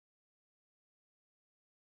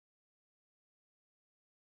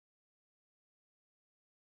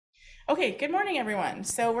Okay, good morning, everyone.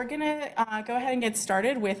 So we're gonna go ahead and get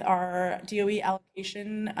started with our DOE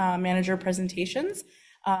allocation manager presentations.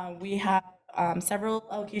 We have several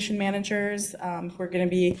allocation managers who are going to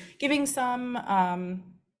be giving some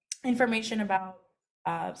information about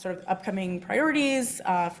sort of upcoming priorities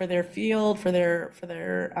for their field, for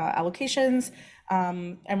their allocations.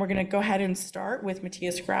 And we're going to go ahead and start with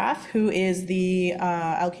Mattias Graf, who is the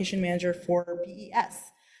allocation manager for BES.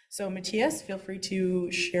 So Mattias, feel free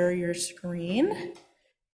to share your screen.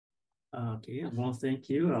 Okay, well, thank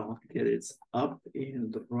you. I'll get it up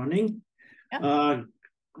and running. Yeah.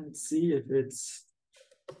 Let's see if it's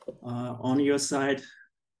on your side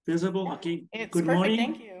visible. Yeah, Okay, it's good perfect. morning.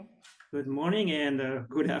 Thank you. Good morning and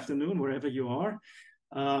good afternoon, wherever you are.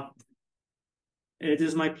 It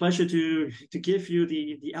is my pleasure to give you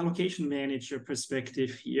the allocation manager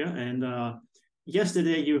perspective here. And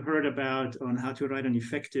yesterday you heard about on how to write an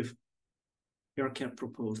effective AirCap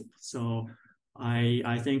proposal. So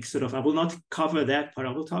I think sort of I will not cover that, but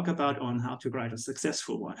I will talk about on how to write a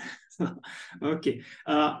successful one. Okay,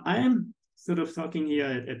 I am sort of talking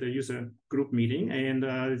here at the user group meeting, and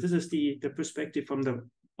this is the perspective from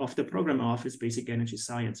the program office, Basic Energy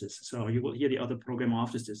Sciences. So you will hear the other program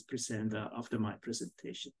officers present after my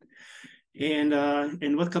presentation. And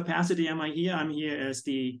in what capacity am I here? I'm here as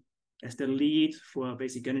the lead for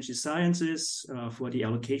Basic Energy Sciences, for the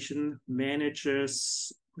allocation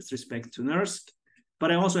managers with respect to NERSC. But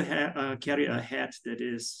I also carry a hat that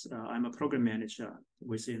is, I'm a program manager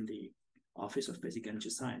within the Office of Basic Energy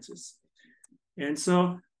Sciences. And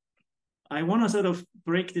so I want to sort of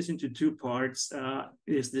break this into two parts,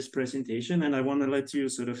 is this presentation, and I want to let you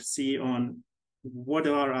sort of see on what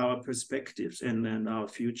are our perspectives and our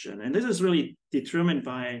future. And this is really determined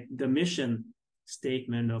by the mission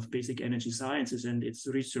statement of Basic Energy Sciences and its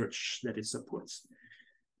research that it supports.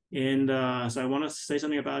 And so I want to say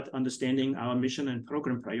something about understanding our mission and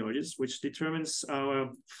program priorities, which determines our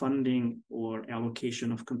funding or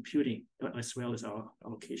allocation of computing, as well as our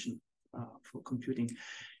allocation for computing.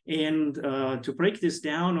 And to break this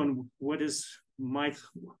down on what is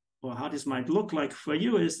or how this might look like for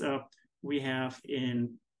you is we have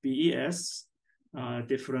in BES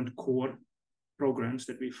different core programs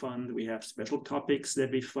that we fund. We have special topics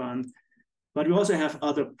that we fund, but we also have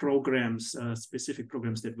other programs, specific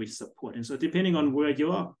programs that we support. And so depending on where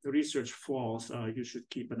your research falls, you should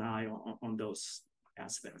keep an eye on those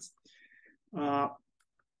aspects.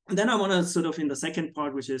 Then I want to sort of in the second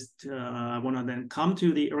part, which is I want to then come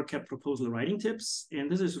to the ERCAP proposal writing tips.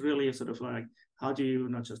 And this is really sort of like, how do you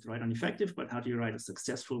not just write an effective, but how do you write a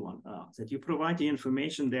successful one? That you provide the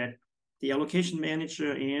information that the allocation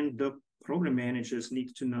manager and the program managers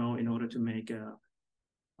need to know in order to make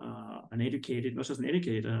an educated, not just an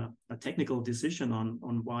educated, a technical decision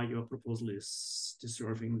on why your proposal is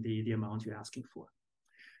deserving the amount you're asking for.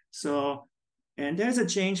 So, and there's a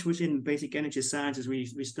change within Basic Energy Sciences.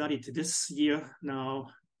 We started this year now,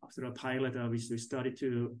 after a pilot, we started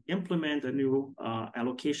to implement a new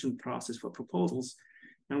allocation process for proposals.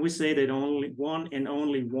 And we say that only one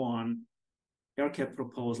AirCap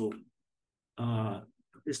proposal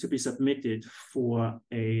is to be submitted for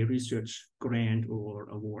a research grant or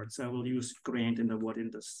award. So I will use grant and award in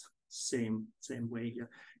the same way here.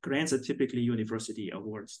 Grants are typically university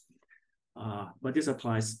awards, but this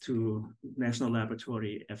applies to National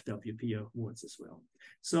Laboratory FWP awards as well.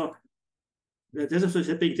 So there's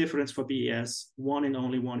a big difference for BES, one and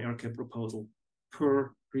only one AirCap proposal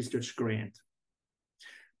per research grant.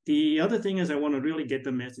 The other thing is I want to really get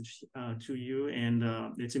the message to you, and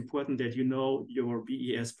it's important that you know your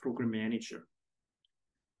BES program manager,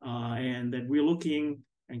 and that we're looking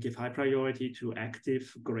and give high priority to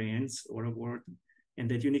active grants or award, and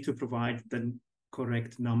that you need to provide the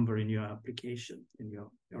correct number in your application, in your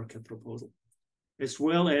AirCap proposal. As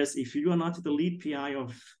well as if you are not the lead PI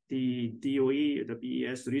of the DOE, the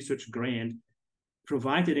BES research grant,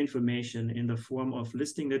 provide that information in the form of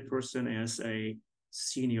listing that person as a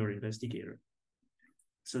senior investigator,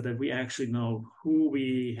 so that we actually know who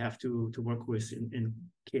we have to work with in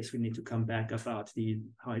case we need to come back about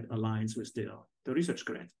how it aligns with the research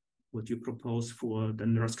grant, what you propose for the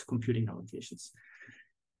NERSC computing allocations.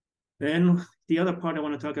 Then the other part I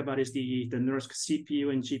want to talk about is the NERSC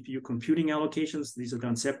CPU and GPU computing allocations. These are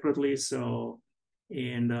done separately. So,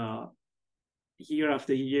 and year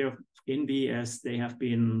after year in BES, they have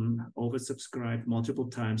been oversubscribed multiple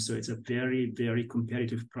times. So it's a very, very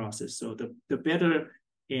competitive process. So the better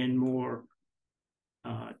and more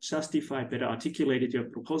justified, better articulated your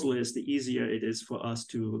proposal is, the easier it is for us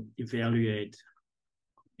to evaluate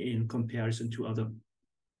in comparison to other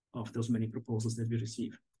of those many proposals that we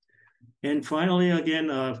receive. And finally, again,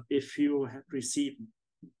 if you have received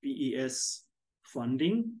BES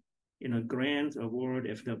funding in a grant, award,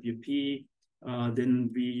 FWP,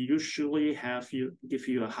 then we usually give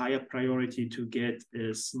you a higher priority to get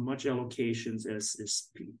as much allocations as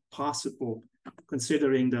is possible,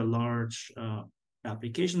 considering the large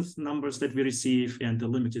applications numbers that we receive and the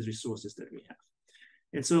limited resources that we have.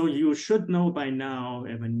 And so you should know by now,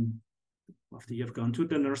 after you've gone to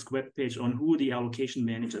the NERSC webpage, on who the allocation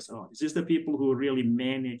managers are. This is the people who really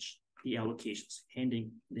manage the allocations,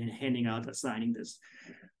 handing out, assigning this.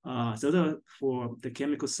 For the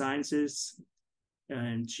chemical sciences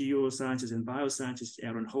and geosciences and biosciences,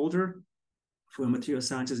 Aaron Holder. For material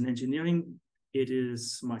sciences and engineering, it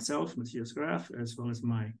is myself, Mattias Graf, as well as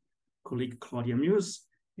my colleague Claudia Muse.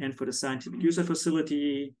 And for the scientific user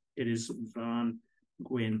facility, it is Van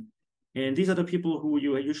Nguyen. And these are the people who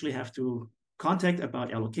you usually have to contact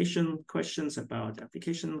about allocation questions, about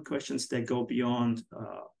application questions that go beyond,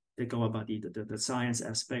 that go about the science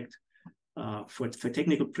aspect. For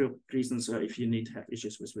technical reasons, if you need to have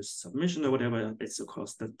issues with submission or whatever, it's of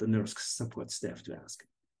course the NERSC support staff to ask.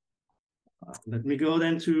 Let me go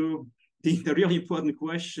then to the really important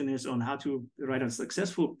question is on how to write a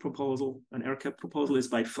successful proposal. An ERCAP proposal is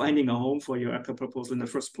by finding a home for your ERCAP proposal in the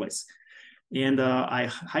first place. And I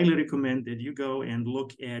highly recommend that you go and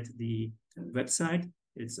look at the website.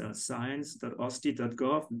 It's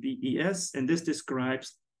science.osti.gov, BES, and this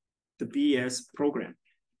describes the BES program.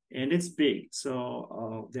 And it's big.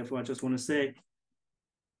 So therefore, I just want to say,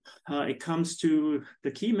 it comes to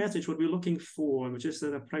the key message, what we're looking for, which is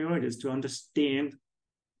the priorities to understand,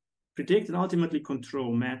 predict, and ultimately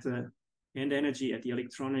control matter and energy at the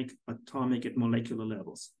electronic, atomic, and molecular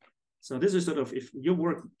levels. So this is sort of, if you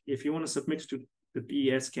want to submit to the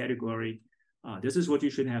BES category, this is what you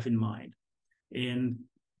should have in mind. And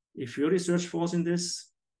if your research falls in this,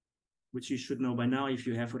 which you should know by now if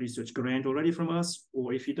you have a research grant already from us,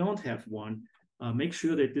 or if you don't have one, make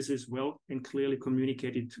sure that this is well and clearly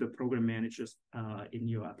communicated to the program managers in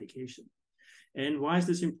your application. And why is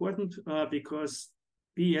this important? Because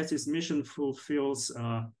BES's mission fulfills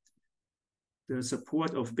the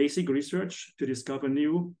support of basic research to discover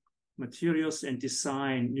new materials and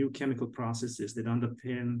design new chemical processes that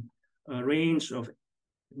underpin a range of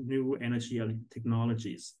new energy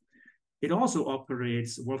technologies. It also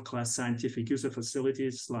operates world-class scientific user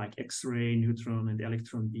facilities like X-ray, neutron, and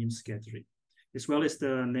electron beam scattering, as well as the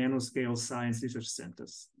nanoscale science research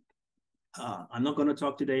centers. I'm not going to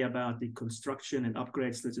talk today about the construction and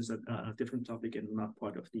upgrades. This is a different topic and not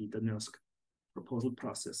part of the NERSC proposal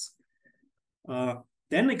process.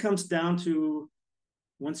 Then it comes down to,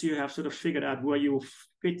 once you have sort of figured out where you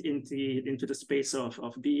fit into the space of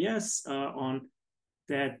BES, on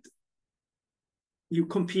that you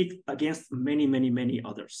compete against many, many, many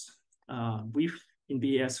others. We've in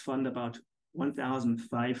BES fund about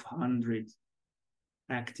 1,500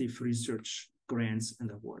 active research grants and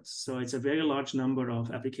awards. So it's a very large number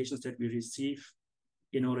of applications that we receive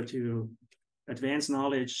in order to advance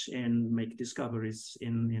knowledge and make discoveries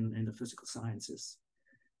in the physical sciences.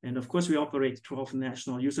 And of course, we operate 12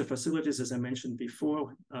 national user facilities, as I mentioned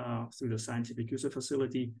before, through the scientific user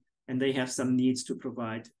facility, and they have some needs to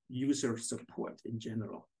provide user support in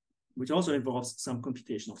general, which also involves some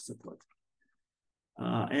computational support.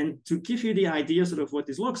 And to give you the idea sort of what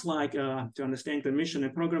this looks like, to understand the mission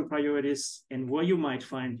and program priorities and where you might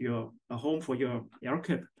find a home for your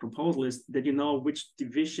ERCAP proposal, is that you know which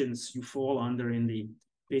divisions you fall under in the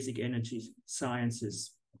basic energy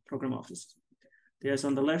sciences program office. There's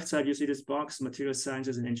on the left side, you see this box, Material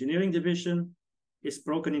Sciences and Engineering Division. It's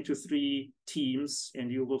broken into 3 teams,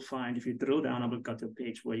 and you will find, if you drill down, I will got a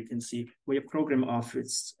page where you can see where your program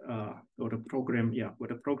office, or the program, where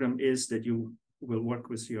the program is that you will work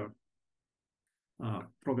with your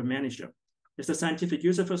program manager. There's the Scientific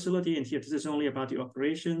User Facility, and here this is only about the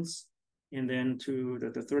operations. And then to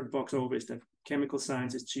the third box over is the Chemical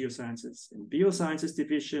Sciences, Geosciences, and Biosciences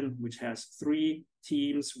Division, which has 3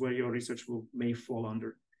 teams where your research may fall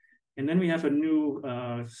under. And then we have a new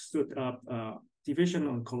stood up division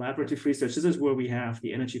on collaborative research. This is where we have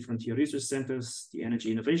the Energy Frontier Research Centers, the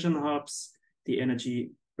Energy Innovation Hubs, the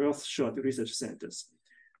Energy Earthshot Research Centers.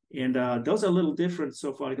 And those are a little different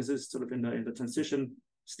so far because it's sort of in the transition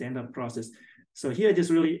stand-up process. So here it is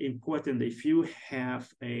really important, if you have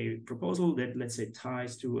a proposal that, let's say,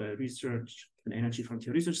 ties to an Energy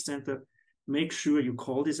Frontier Research Center, make sure you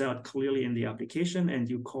call this out clearly in the application and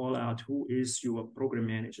you call out who is your program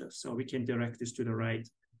manager, so we can direct this to the right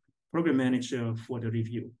program manager for the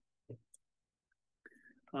review.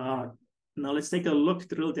 Now Now let's take a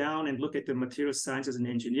drill down and look at the material sciences and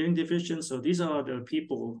engineering division. So these are the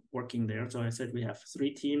people working there. So I said we have 3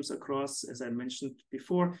 teams across, as I mentioned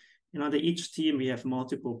before. And under each team, we have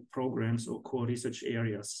multiple programs or core research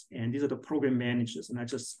areas. And these are the program managers. And I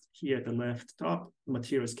just here at the left top,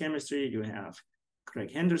 materials chemistry, you have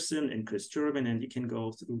Craig Henderson and Chris German, and you can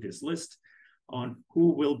go through this list on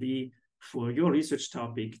who will be, for your research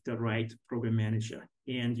topic, the right program manager.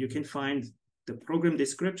 And you can find the program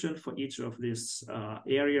description for each of these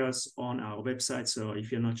areas on our website. So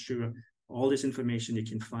if you're not sure, all this information you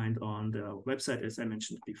can find on the website, as I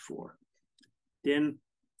mentioned before. Then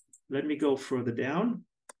let me go further down.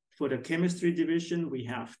 For the chemistry division, we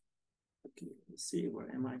have, okay, let's see, where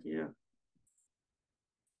am I here?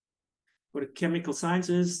 For the chemical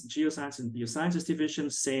sciences, geoscience and biosciences division,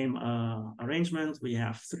 same arrangement. We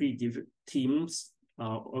have 3 teams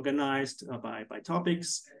organized by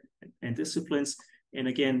topics and disciplines. And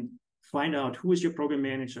again, find out who is your program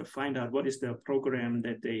manager, find out what is the program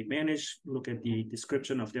that they manage, look at the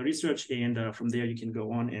description of their research, and from there you can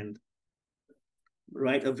go on and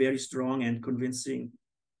write a very strong and convincing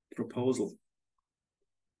proposal,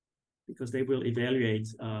 because they will evaluate,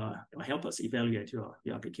 or help us evaluate your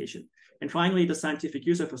application. And finally, the scientific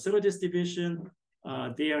user facilities division.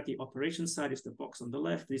 There, the operations side is the box on the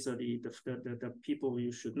left. These are the people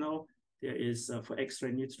you should know. There is for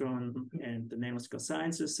X-ray, neutron, and the nanoscale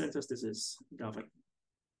sciences centers. This is David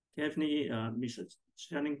Kevney, Misha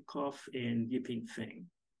Chernikov, and Yiping Feng.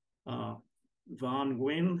 Van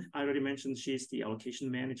Nguyen, I already mentioned, she's the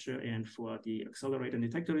allocation manager, and for the accelerator and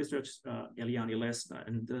detector research, Eliane Lesna.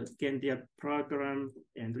 And again, their program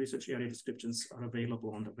and research area descriptions are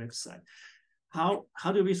available on the website.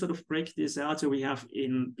 How do we sort of break this out? So we have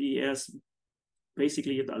in BS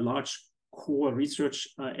basically a large core research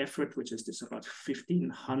effort, which is this about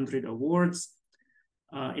 1,500 awards.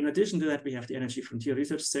 In addition to that, we have the Energy Frontier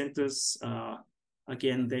Research Centers.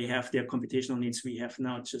 Again, they have their computational needs. We have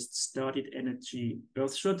now just started Energy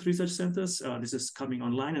Earthshot Research Centers. This is coming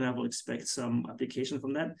online, and I will expect some application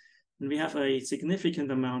from that. And we have a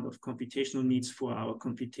significant amount of computational needs for our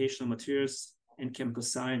computational materials and chemical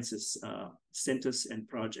sciences centers and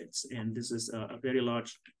projects. And this is a very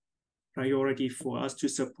large priority for us to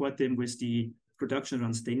support them with the production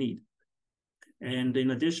runs they need. And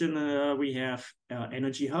in addition, we have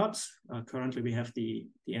energy hubs. Currently, we have the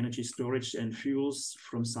energy storage and fuels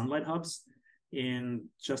from Sunlight Hubs. And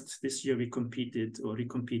just this year, we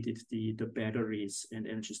recompeted the batteries and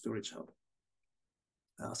energy storage hub.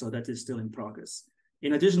 So that is still in progress.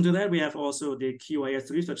 In addition to that, we have also the QIS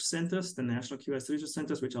research centers, the National QIS research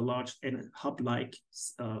centers, which are large and hub-like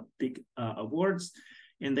big awards.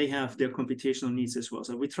 And they have their computational needs as well.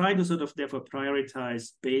 So we try to sort of therefore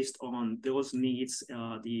prioritize based on those needs,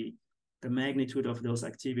 the magnitude of those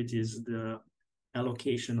activities, the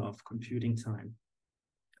allocation of computing time.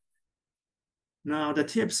 Now the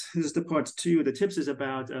tips, this is the part 2. The tips is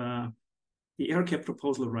about the ERCAP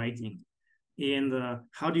proposal writing. And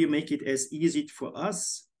how do you make it as easy for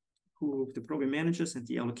us, the program managers and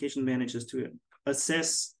the allocation managers, to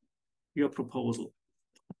assess your proposal?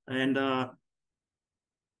 And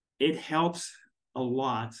it helps a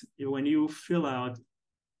lot when you fill out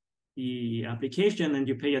the application and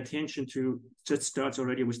you pay attention to, just starts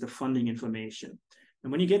already with the funding information.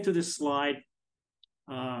 And when you get to this slide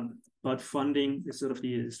about funding, it's sort of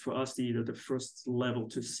for us the first level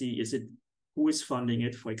to see, is it, who is funding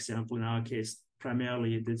it? For example, in our case,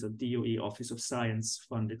 primarily there's a DOE Office of Science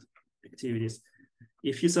funded activities.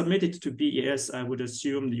 If you submit it to BES, I would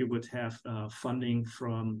assume you would have funding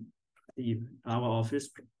from our office,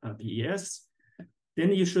 BES.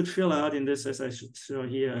 Then you should fill out in this, as I should show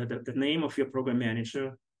here, the name of your program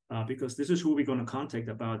manager, because this is who we're going to contact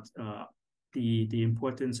about the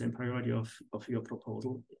importance and priority of your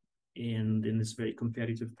proposal in this very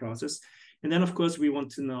competitive process. And then, of course, we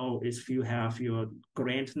want to know if you have your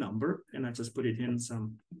grant number, and I just put it in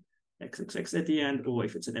some XXX at the end, or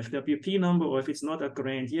if it's an FWP number, or if it's not a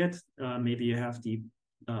grant yet, maybe you have the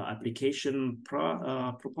application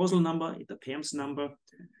proposal number, the PAMS number.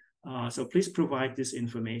 So please provide this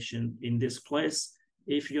information in this place.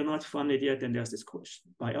 If you're not funded yet, then there's this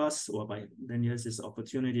question by us, or then there's this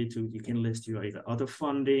opportunity you can list your either other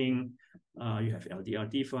funding, you have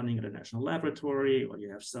LDRD funding at a national laboratory, or you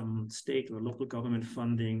have some state or local government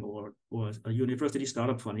funding, or a university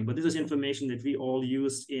startup funding. But this is information that we all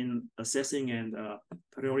use in assessing and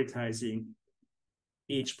prioritizing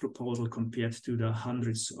each proposal compared to the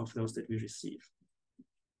hundreds of those that we receive.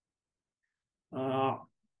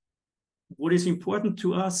 What is important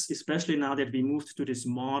to us, especially now that we moved to this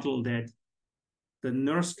model that the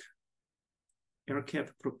NERSC AirCap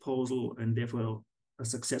proposal and therefore a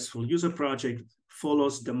successful user project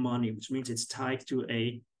follows the money, which means it's tied to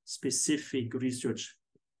a specific research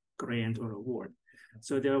grant or award.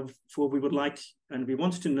 So therefore we would like, and we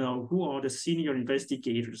want to know who are the senior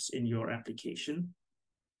investigators in your application.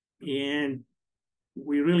 And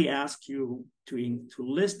we really ask you to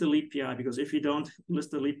list the lead PI, because if you don't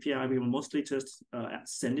list the lead PI, we will mostly just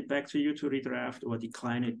send it back to you to redraft or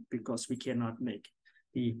decline it, because we cannot make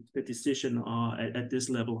the decision at this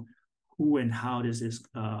level who and how this is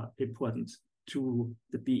important to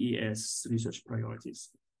the BES research priorities.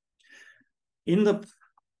 In the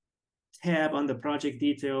tab on the project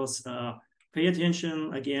details, pay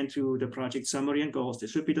attention again to the project summary and goals. There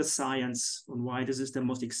should be the science on why this is the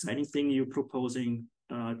most exciting thing you're proposing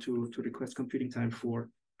to request computing time for.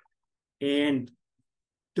 And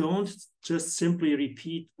don't just simply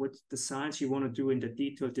repeat what the science you want to do in the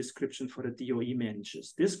detailed description for the DOE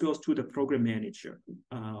managers. This goes to the program manager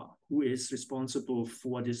who is responsible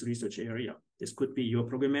for this research area. This could be your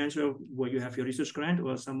program manager where you have your research grant,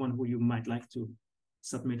 or someone who you might like to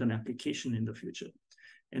submit an application in the future.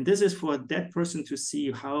 And this is for that person to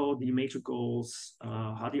see how the major goals,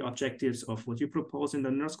 how the objectives of what you propose in the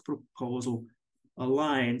NERSC proposal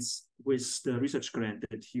aligns with the research grant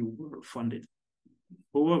that you were funded,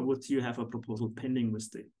 or would you have a proposal pending with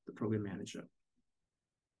the program manager.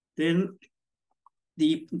 Then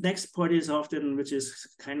the next part is often, which is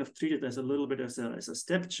kind of treated as a little bit as a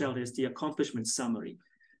stepchild, is the accomplishment summary.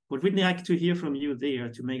 What we'd like to hear from you there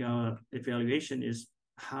to make our evaluation is,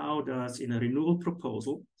 how does, in a renewal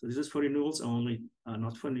proposal, so this is for renewals only,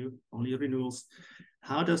 not for new, only renewals,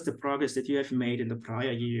 how does the progress that you have made in the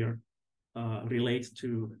prior year relate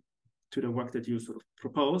to the work that you sort of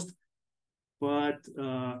proposed, but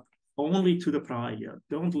only to the prior year.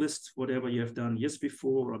 Don't list whatever you have done years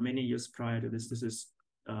before or many years prior to this. This is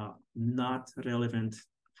not relevant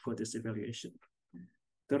for this evaluation.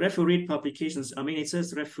 The refereed publications, I mean, it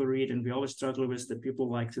says refereed, and we always struggle with that. People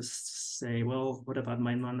like to say, well, what about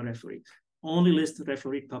my non-refereed? Only list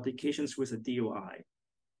refereed publications with a DOI,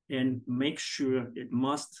 and make sure it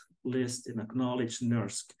must list and acknowledge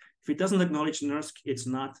NERSC. If it doesn't acknowledge NERSC, it's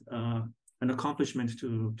not an accomplishment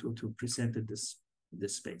to present at this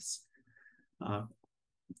space.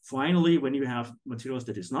 Finally, when you have materials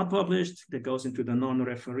that is not published, that goes into the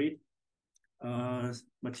non-refereed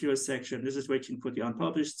materials section. This is where you can put the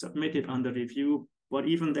unpublished, submit it under review, but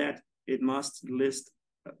even that, it must list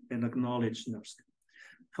and acknowledge NERSC.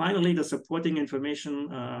 Finally, the supporting information,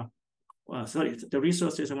 the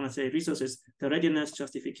resources, I want to say resources, the readiness,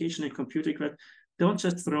 justification, and computing credit. Don't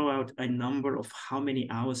just throw out a number of how many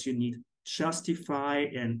hours you need. Justify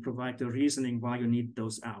and provide the reasoning why you need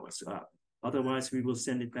those hours. Otherwise, we will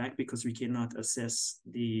send it back because we cannot assess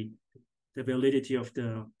the validity of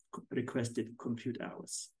the requested compute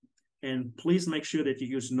hours. And please make sure that you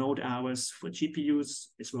use node hours for GPUs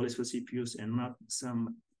as well as for CPUs, and not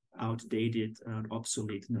some outdated,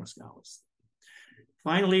 obsolete NERSC hours.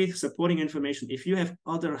 Finally, supporting information. If you have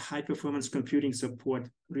other high-performance computing support,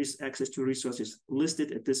 access to resources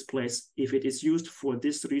listed at this place, if it is used for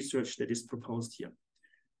this research that is proposed here,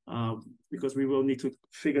 because we will need to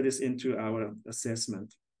figure this into our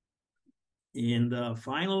assessment. And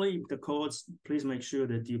finally, the codes, please make sure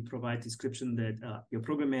that you provide description that your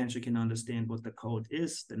program manager can understand what the code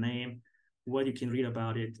is, the name, what you can read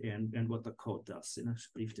about it, and what the code does in a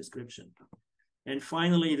brief description. And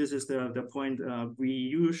finally, this is the point, we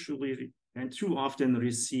usually and too often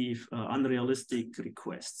receive unrealistic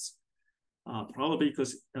requests, probably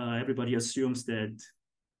because everybody assumes that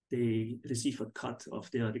they receive a cut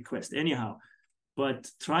of their request anyhow. But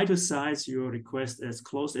try to size your request as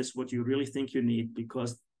close as what you really think you need,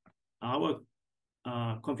 because our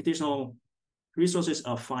computational resources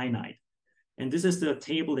are finite. And this is the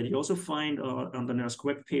table that you also find on the NERSC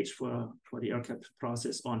webpage for the AirCap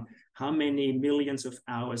process on how many millions of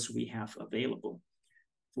hours we have available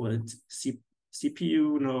for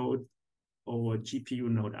CPU node or GPU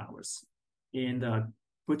node hours. And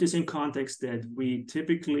put this in context that we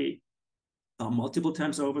typically are multiple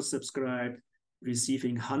times oversubscribed,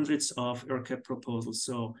 receiving hundreds of AirCap proposals.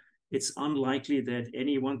 So it's unlikely that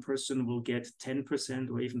any one person will get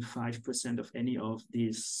 10% or even 5% of any of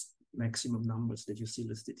these maximum numbers that you see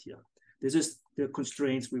listed here. This is the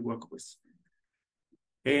constraints we work with.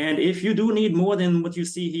 And if you do need more than what you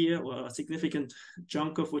see here, or a significant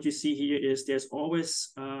chunk of what you see here, is there's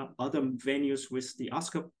always other venues with the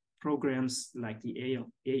OSCAR programs like the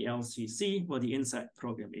ALCC or the INSIGHT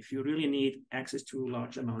program. If you really need access to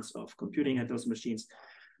large amounts of computing at those machines,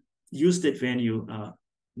 use that venue.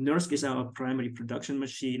 NERSC is our primary production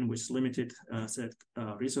machine with limited set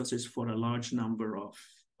resources for a large number of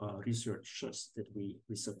researchers that we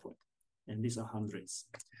support. And these are hundreds.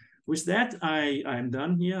 With that, I'm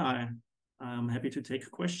done here. I'm happy to take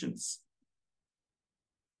questions.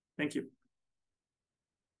 Thank you.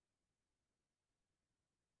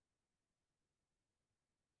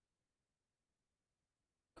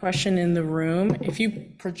 Question in the room. If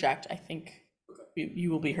you project, I think you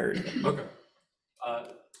will be heard. Okay.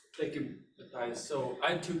 Thank you, Mattias. So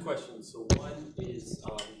I have two questions. So one is,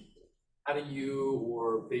 how do you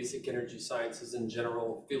or basic energy sciences in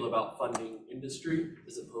general feel about funding industry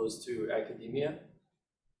as opposed to academia?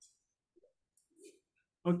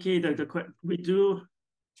 Okay, we do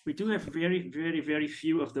have very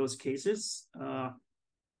few of those cases.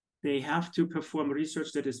 They have to perform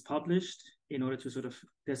research that is published in order to sort of,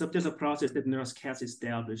 there's a process that NERSC has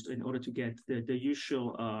established in order to get the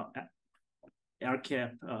usual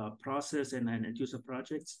AirCap process and user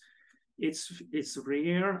projects. It's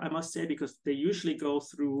rare, I must say, because they usually go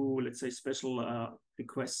through, let's say, special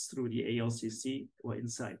requests through the ALCC or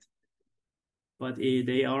Insight. But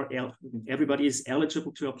everybody is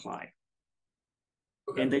eligible to apply.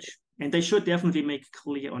 Okay. And they should definitely make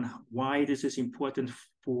clear on why this is important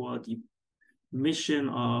for the mission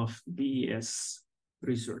of BES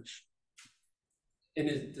research.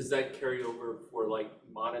 And does that carry over for like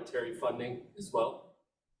monetary funding as well?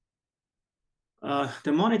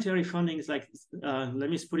 The monetary funding is like, let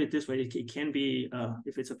me put it this way, it can be,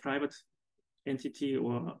 if it's a private entity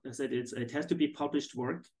or as I said, it has to be published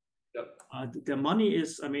work. Yep. The money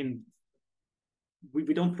is, I mean,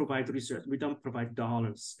 we don't provide research, we don't provide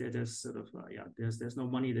dollars. There's sort of, there's no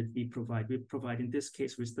money that we provide. We provide, in this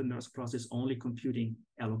case, with the NERSC process, only computing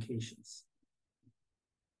allocations.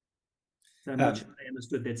 So I'm not sure I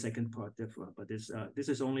understood that second part, therefore, but this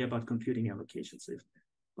is only about computing allocations.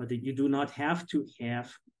 But you do not have to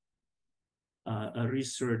have a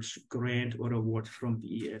research grant or award from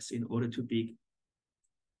BES in order to be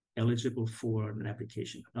eligible for an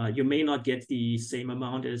application. You may not get the same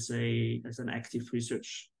amount as an active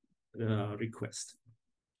research request.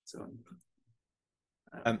 So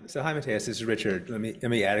hi, Mattias, this is Richard. Let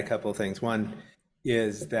me add a couple of things. One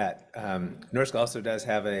is that NERSC also does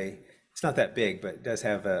have it's not that big, but it does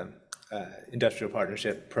have a industrial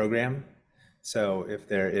partnership program. So if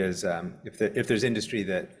there is if there's industry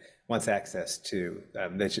that wants access to,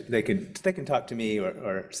 they can talk to me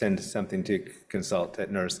or send something to consult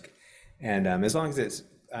at NERSC, and as long as it's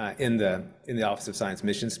in the Office of Science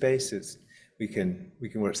mission space, we can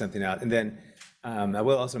work something out. And then I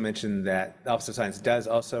will also mention that the Office of Science does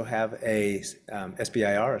also have a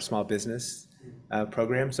SBIR, a small business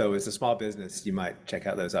program. So as a small business, you might check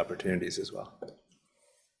out those opportunities as well.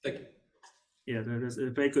 Thank you. Yeah, that is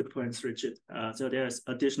a very good point, Richard. So there's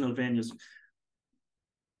additional venues.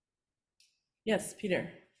 Yes, Peter.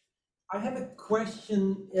 I have a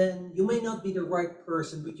question, and you may not be the right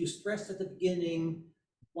person, but you stressed at the beginning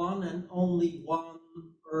one and only one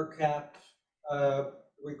ERCAP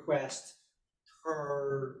request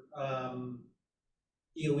per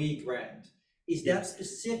DOE grant. Is that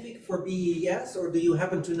specific for BES, or do you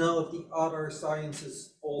happen to know if the other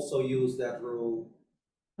sciences also use that rule?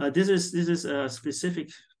 This is specific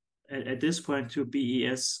at this point to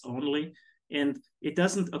BES only, and it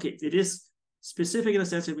doesn't. Okay, it is specific in the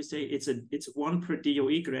sense that we say it's one per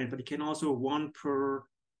DOE grant, but it can also one per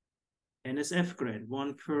NSF grant,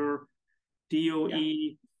 one per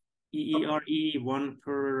DOE, EERE, one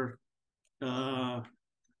per DOD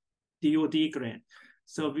grant.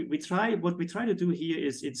 So what we try to do here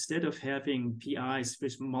is, instead of having PIs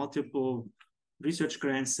with multiple research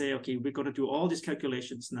grants, say, okay, we're going to do all these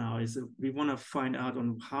calculations now, is we want to find out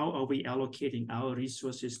on how are we allocating our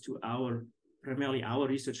resources to primarily our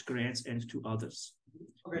research grants and to others.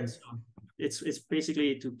 Okay. So it's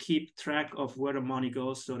basically to keep track of where the money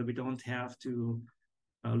goes, so that we don't have to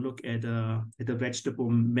look at the vegetable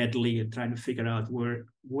medley and trying to figure out where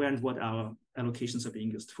and what our allocations are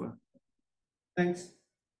being used for. Thanks.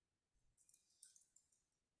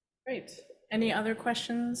 Great. Any other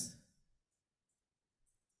questions?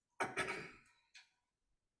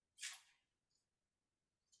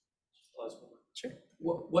 Sure.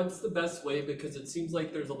 What's the best way, because it seems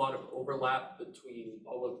like there's a lot of overlap between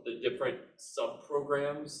all of the different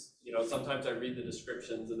sub-programs. You know, sometimes I read the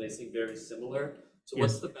descriptions and they seem very similar. So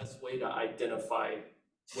what's the best way to identify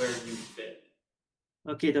where you fit?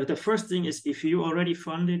 Okay, the first thing is, if you already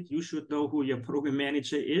funded, you should know who your program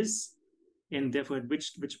manager is, and therefore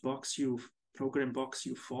which program box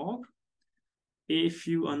you fall. If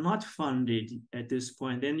you are not funded at this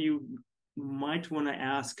point, then you might want to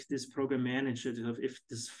ask this program manager if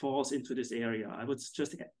this falls into this area. I would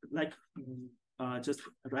just just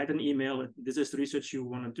write an email. This is the research you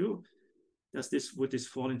want to do. Would this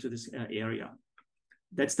fall into this area?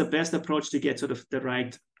 That's the best approach to get sort of the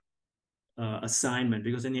right assignment,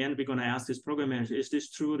 because in the end, we're going to ask this program manager, is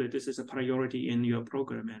this true that this is a priority in your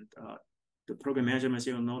program? And the program manager may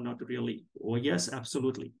say, oh, no, not really. Or yes,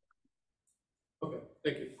 absolutely. Okay,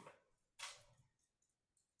 thank you.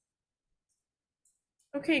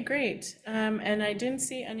 Okay, great. And I didn't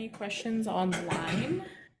see any questions online.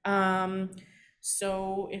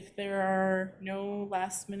 So if there are no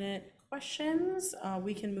last minute questions,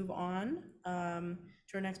 we can move on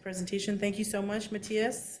to our next presentation. Thank you so much,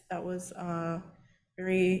 Mattias. That was a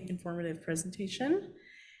very informative presentation.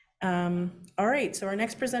 All right, so our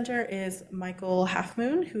next presenter is Michael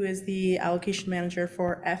Halfmoon, who is the allocation manager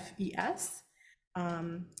for FES.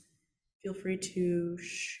 Feel free to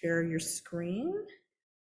share your screen.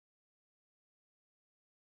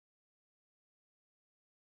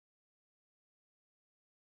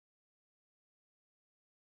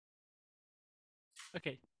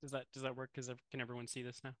 Okay, does that work? Can everyone see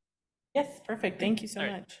this now? Yes, perfect. Thank you so All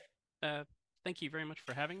right. much. Thank you very much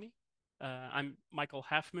for having me. I'm Michael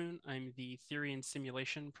Halfmoon. I'm the Theory and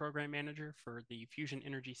Simulation Program Manager for the Fusion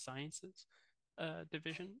Energy Sciences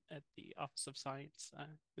division at the Office of Science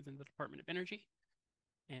within the Department of Energy.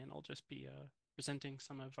 And I'll just be presenting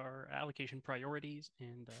some of our allocation priorities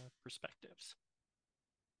and perspectives.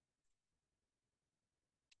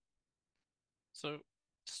 So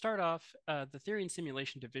to start off, the Theory and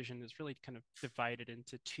Simulation division is really kind of divided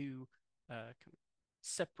into two kind of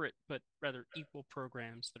separate but rather equal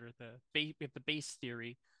programs that are we have the base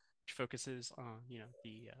theory, which focuses on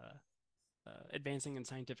the advancing in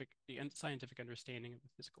scientific understanding of the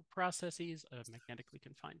physical processes of magnetically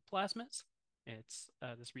confined plasmas. It's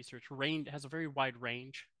this research has a very wide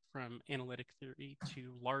range from analytic theory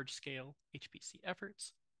to large scale HPC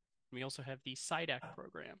efforts. And we also have the SIDAC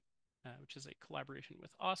program, which is a collaboration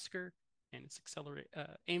with Oscar, and it's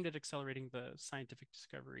aimed at accelerating the scientific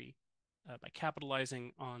discovery by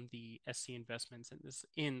capitalizing on the SC investments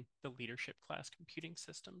in the leadership class computing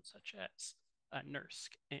systems such as NERSC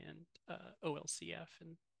and OLCF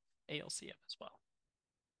and ALCF as well.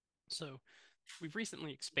 So we've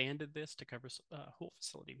recently expanded this to cover whole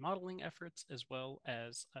facility modeling efforts, as well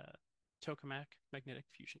as tokamak, magnetic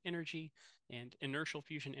fusion energy, and inertial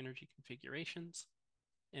fusion energy configurations.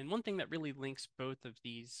 And one thing that really links both of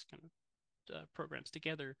these kind of programs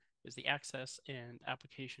together is the access and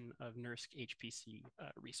application of NERSC HPC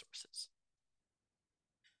resources.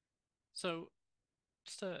 So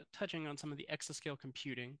just touching on some of the exascale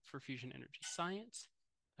computing for fusion energy science,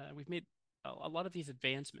 we've made a lot of these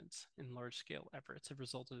advancements in large-scale efforts have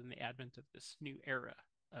resulted in the advent of this new era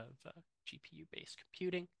of GPU-based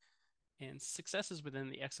computing. And successes within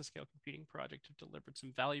the exascale computing project have delivered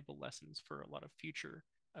some valuable lessons for a lot of future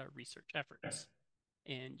research efforts.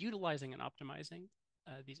 And utilizing and optimizing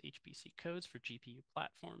these HPC codes for GPU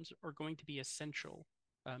platforms are going to be essential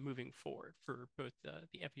moving forward for both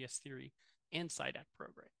the FES theory and SIDAC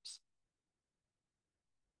programs.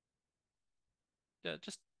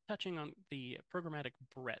 Just touching on the programmatic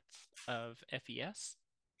breadth of FES.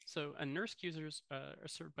 So NERSC users are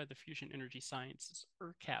served by the Fusion Energy Sciences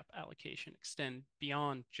ERCAP allocation extend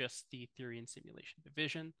beyond just the theory and simulation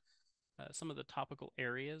division. Some of the topical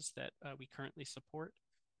areas that we currently support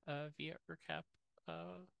via ERCAP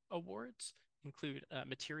awards include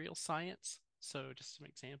material science. So just some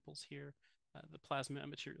examples here, the plasma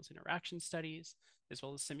materials interaction studies, as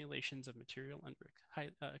well as simulations of material under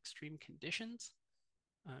extreme conditions,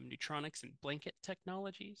 neutronics and blanket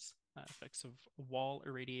technologies, effects of wall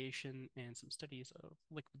irradiation, and some studies of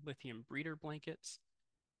liquid lithium breeder blankets,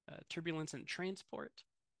 turbulence and transport.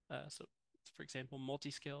 So for example,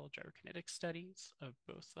 multi-scale gyrokinetic studies of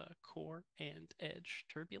both core and edge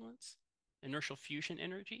turbulence, inertial fusion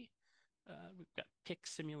energy. We've got PIC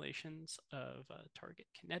simulations of target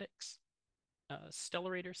kinetics,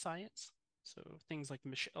 stellarator science. So things like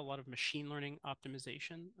a lot of machine learning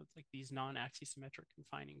optimization of like these non-axisymmetric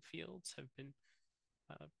confining fields have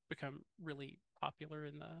become really popular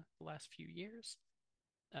in the last few years.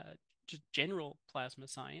 Just general plasma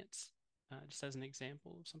science, just as an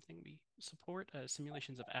example of something we support,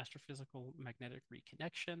 simulations of astrophysical magnetic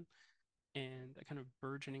reconnection, and a kind of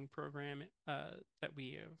burgeoning program that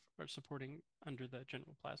we are supporting under the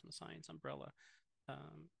general plasma science umbrella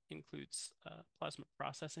includes plasma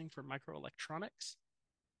processing for microelectronics.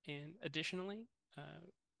 And additionally,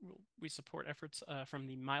 we support efforts from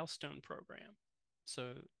the Milestone program.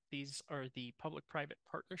 So these are the public-private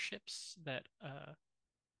partnerships that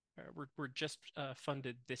were just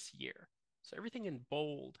funded this year. So everything in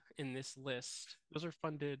bold in this list, those are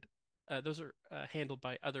funded, those are handled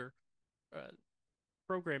by other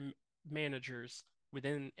program managers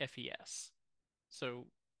within FES. So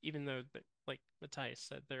even though, like Mattias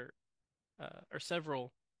said, there are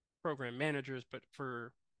several program managers, but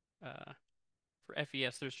for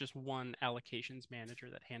FES, there's just one allocations manager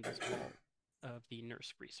that handles all of the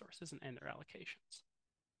nurse resources and their allocations.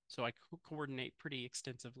 So I coordinate pretty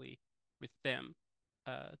extensively with them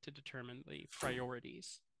to determine the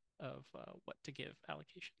priorities of what to give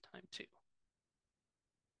allocation time to.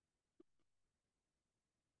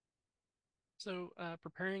 So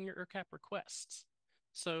preparing your ERCAP requests.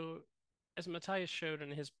 So as Mattias showed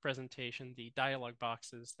in his presentation, the dialog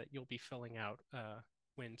boxes that you'll be filling out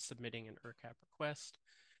when submitting an ERCAP request,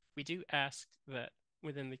 we do ask that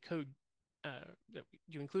within the code, that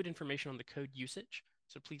you include information on the code usage.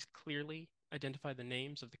 So please clearly identify the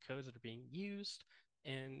names of the codes that are being used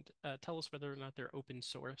and tell us whether or not they're open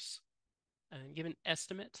source. And give an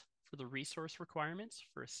estimate for the resource requirements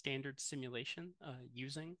for a standard simulation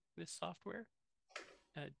using this software.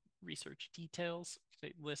 Research details,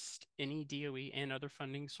 they list any DOE and other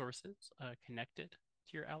funding sources connected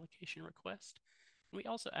to your allocation request. And we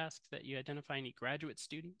also ask that you identify any graduate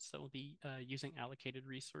students that will be using allocated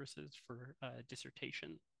resources for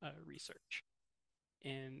dissertation research.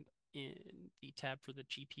 And in the tab for the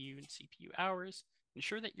GPU and CPU hours,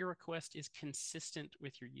 ensure that your request is consistent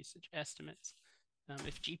with your usage estimates.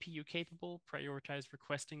 If GPU capable, prioritize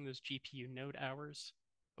requesting those GPU node hours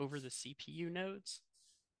over the CPU nodes.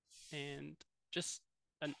 And just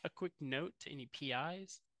a quick note to any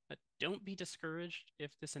PIs, don't be discouraged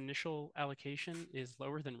if this initial allocation is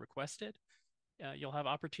lower than requested. You'll have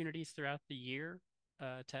opportunities throughout the year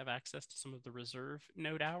to have access to some of the reserve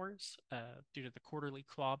node hours due to the quarterly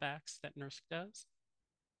clawbacks that NERSC does.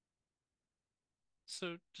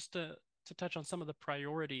 So just to touch on some of the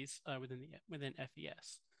priorities within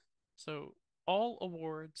FES. So all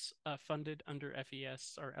awards funded under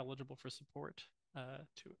FES are eligible for support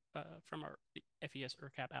from our FES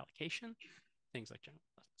ERCAP allocation, things like general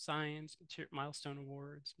science, milestone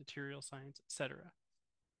awards, material science, etc.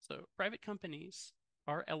 So private companies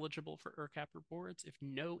are eligible for ERCAP rewards if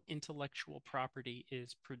no intellectual property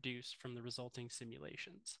is produced from the resulting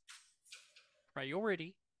simulations.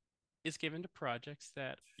 Priority is given to projects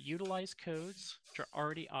that utilize codes which are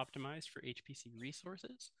already optimized for HPC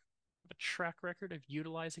resources, have a track record of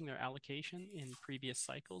utilizing their allocation in previous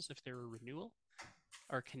cycles if they're a renewal,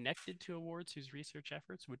 are connected to awards whose research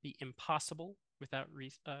efforts would be impossible without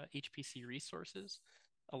HPC resources.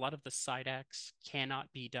 A lot of the SIDACs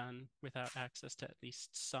cannot be done without access to at least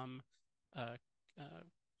some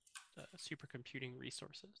supercomputing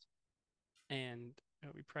resources. And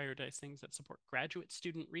we prioritize things that support graduate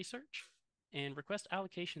student research and request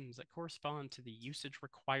allocations that correspond to the usage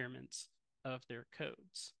requirements of their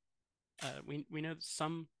codes. We know that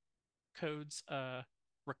some codes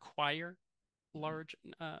require large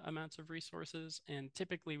amounts of resources, and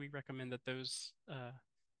typically we recommend that those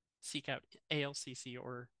seek out ALCC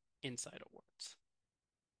or inside awards.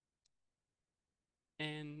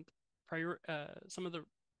 And some of the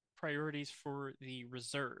priorities for the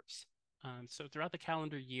reserves. So throughout the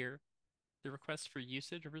calendar year, the request for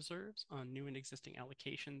usage of reserves on new and existing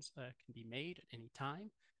allocations can be made at any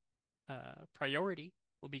time. Priority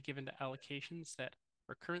will be given to allocations that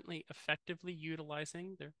are currently effectively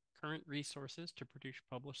utilizing their current resources to produce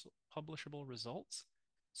publishable results,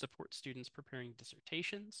 support students preparing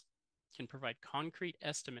dissertations, can provide concrete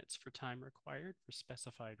estimates for time required for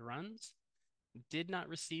specified runs, did not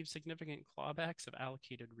receive significant clawbacks of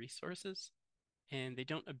allocated resources, and they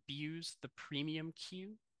don't abuse the premium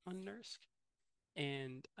queue on NERSC,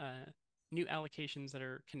 and new allocations that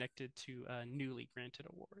are connected to newly granted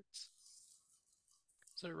awards.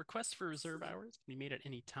 So requests for reserve hours can be made at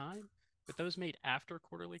any time, but those made after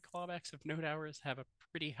quarterly clawbacks of node hours have a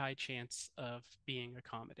pretty high chance of being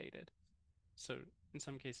accommodated. So in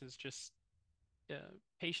some cases, just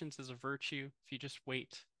patience is a virtue. If you just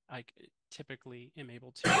wait, I typically am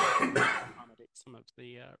able to accommodate some of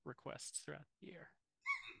the requests throughout the year.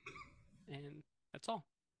 And that's all.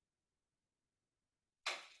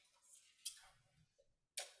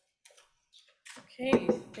 Okay,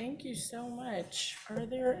 thank you so much. Are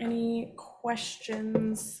there any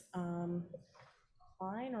questions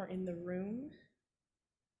online or in the room?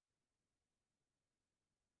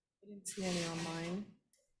 I didn't see any online.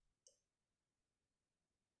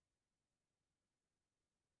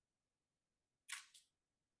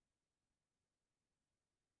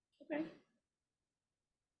 Okay.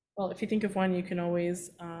 Well, if you think of one, you can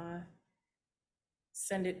always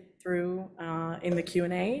send it through in the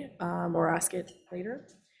Q&A or ask it later.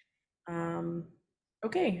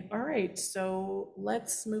 Okay, all right, so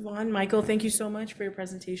let's move on. Michael, thank you so much for your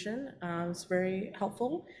presentation. It's very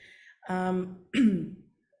helpful.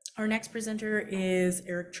 Our next presenter is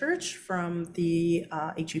Eric Church from the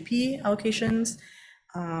HEP allocations.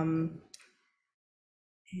 And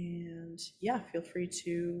yeah, feel free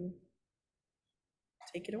to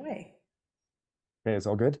take it away. Okay, it's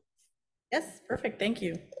all good? Yes, perfect, thank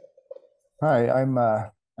you. Hi, I'm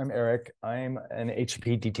Eric. I'm an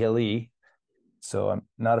HEP detailee. So I'm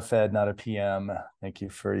not a Fed, not a PM. Thank you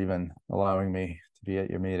for even allowing me to be at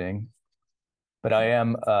your meeting. But I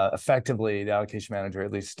am effectively the allocation manager,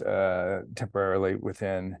 at least temporarily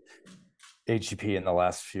within HEP in the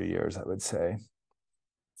last few years, I would say.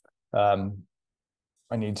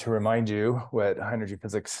 I need to remind you what high energy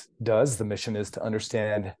physics does. The mission is to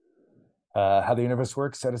understand how the universe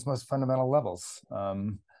works at its most fundamental levels.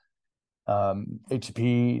 HEP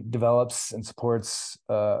develops and supports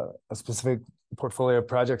a specific portfolio of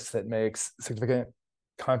projects that makes significant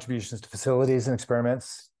contributions to facilities and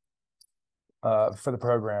experiments for the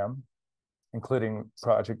program, including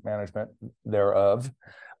project management thereof,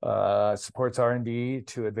 supports R&D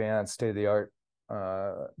to advance state-of-the-art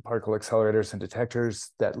particle accelerators and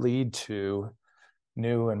detectors that lead to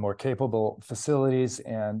new and more capable facilities,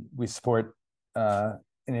 and we support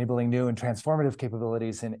enabling new and transformative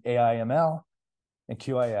capabilities in AI, ML, and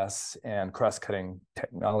QIS, and cross-cutting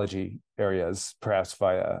technology areas, perhaps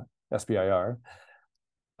via SBIR.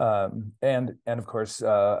 And of course,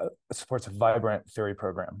 supports a vibrant theory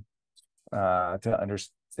program to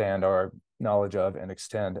understand our knowledge of and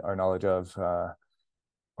extend our knowledge of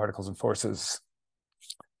particles and forces.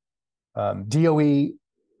 DOE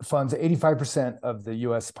funds 85% of the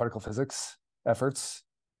US particle physics efforts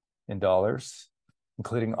in dollars,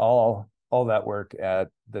 including all that work at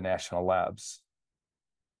the national labs.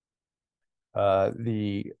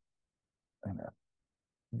 The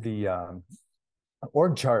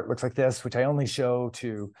org chart looks like this, which I only show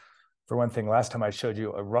for one thing, last time I showed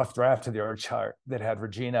you a rough draft of the org chart that had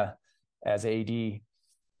Regina as AD in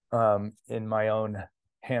my own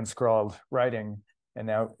hand-scrawled writing. And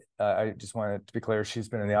now I just wanted to be clear, she's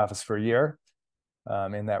been in the office for a year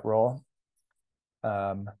in that role.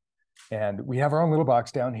 And we have our own little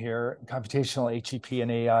box down here, computational HEP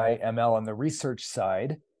and AI ML on the research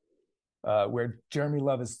side, where Jeremy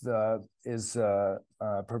Love is the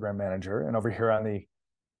program manager. And over here on the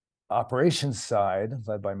operations side,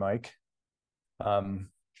 led by Mike,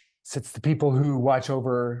 sits the people who watch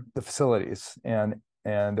over the facilities. And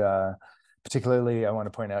particularly, I want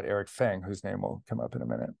to point out Eric Feng, whose name will come up in a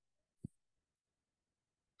minute.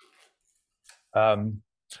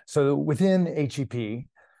 So within HEP,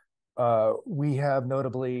 we have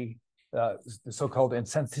notably the so-called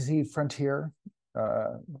intensity frontier,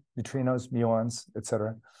 neutrinos, muons, et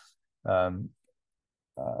cetera.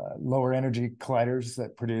 Lower energy colliders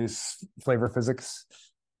that produce flavor physics.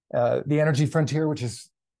 The energy frontier, which is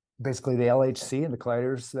basically the LHC and the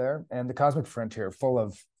colliders there, and the cosmic frontier, full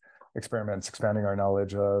of experiments expanding our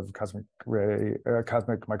knowledge of cosmic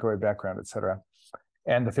microwave background, et cetera.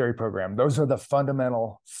 And the theory program. Those are the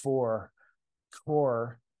fundamental 4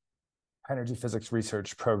 core energy physics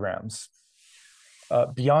research programs.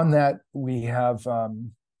 Beyond that, we have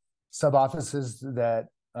sub-offices that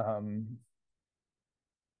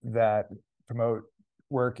promote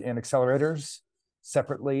work in accelerators,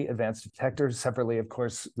 separately advanced detectors. Separately, of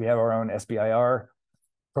course, we have our own SBIR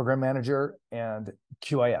program manager and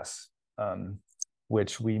QIS,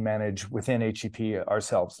 which we manage within HEP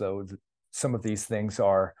ourselves, though some of these things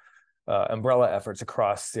are umbrella efforts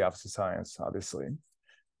across the Office of Science, obviously.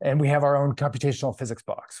 And we have our own computational physics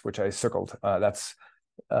box, which I circled. That's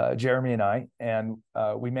Jeremy and I, and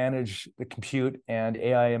we manage the compute and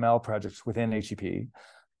AI ML projects within HEP.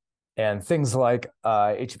 And things like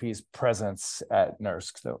HEP's presence at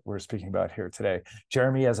NERSC that we're speaking about here today.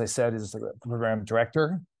 Jeremy, as I said, is the program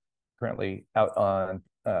director, currently out on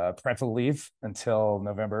parental leave until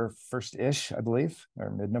November 1st-ish, I believe, or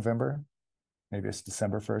mid-November. Maybe it's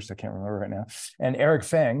December 1st, I can't remember right now. And Eric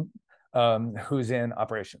Feng, who's in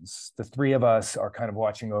operations. The 3 of us are kind of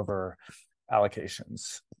watching over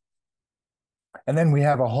allocations. And then we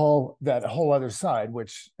have that whole other side,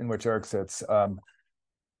 in which Eric sits,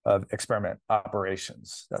 of experiment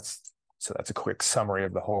operations. So that's a quick summary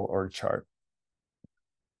of the whole org chart.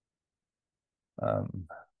 My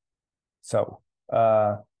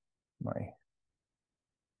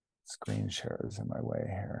screen share is in my way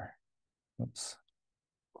here. Oops.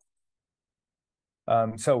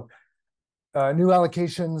 New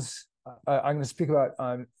allocations. I'm going to speak about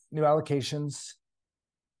new allocations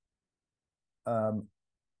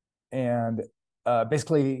and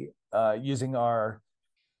basically using our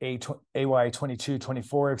AY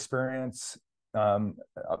 22-24 experience.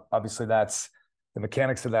 Obviously, that's the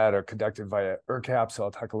mechanics of that are conducted via ERCAP. So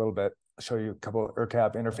I'll talk a little bit, show you a couple of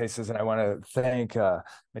ERCAP interfaces. And I want to thank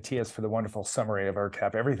Mattias for the wonderful summary of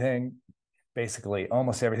ERCAP. Everything, basically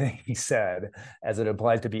almost everything he said as it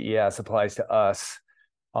applies to BES applies to us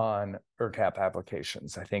on ERCAP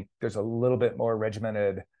applications. I think there's a little bit more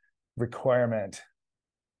regimented requirement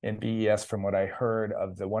in BES from what I heard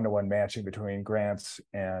of the one-to-one matching between grants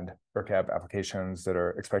and ERCAP applications that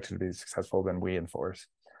are expected to be successful than we enforce.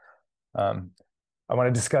 I want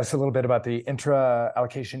to discuss a little bit about the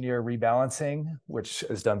intra-allocation year rebalancing, which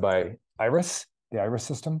is done by IRIS, the IRIS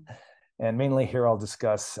system. And mainly here, I'll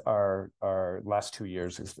discuss our last 2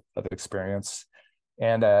 years of experience.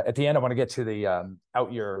 And at the end, I want to get to the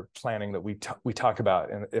out-year planning that we talk about,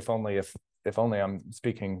 and if only I'm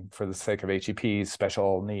speaking for the sake of HEP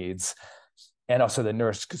special needs, and also the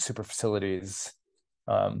nurse super facilities.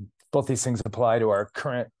 Both these things apply to our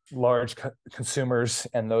current large consumers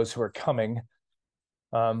and those who are coming.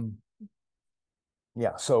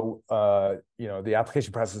 Yeah, so the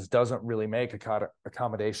application process doesn't really make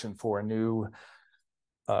accommodation for new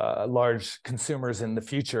large consumers in the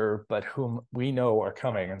future, but whom we know are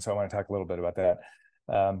coming. And so I want to talk a little bit about that.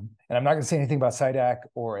 And I'm not going to say anything about SIDAC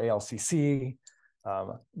or ALCC.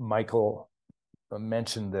 Michael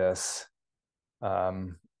mentioned this,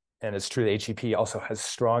 and it's true that HEP also has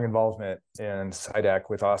strong involvement in SIDAC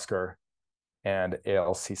with Oscar and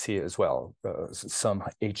ALCC as well. Some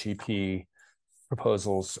HEP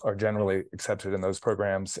proposals are generally accepted in those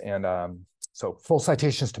programs. And so full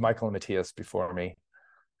citations to Michael and Mattias before me.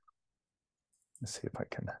 Let's see if I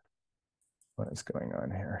can, what is going on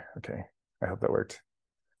here? Okay, I hope that worked.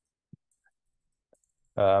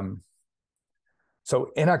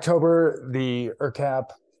 So in October, the ERCAP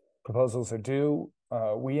proposals are due.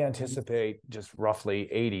 We anticipate just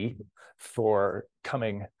roughly 80 for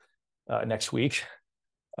coming next week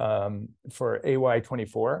for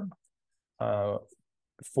AY24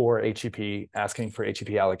 for HEP, asking for HEP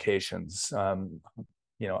allocations.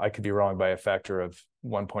 I could be wrong by a factor of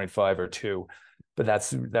 1.5 or 2, but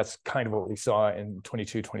that's kind of what we saw in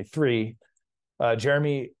 22-23.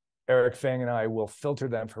 Jeremy, Eric Feng, and I will filter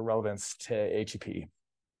them for relevance to HEP.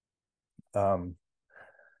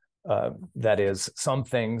 That is, some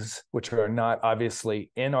things which are not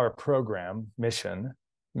obviously in our program mission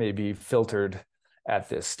may be filtered at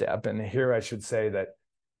this step. And here I should say that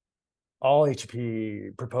all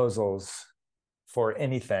HEP proposals for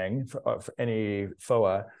anything, for any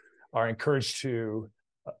FOA, are encouraged to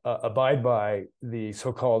abide by the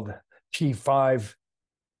so-called P5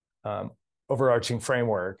 overarching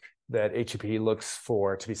framework that HEP looks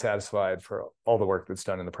for to be satisfied for all the work that's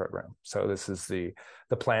done in the program. So this is the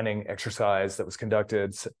planning exercise that was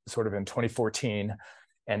conducted sort of in 2014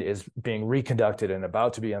 and is being reconducted and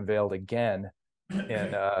about to be unveiled again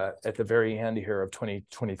at the very end here of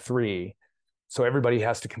 2023. So everybody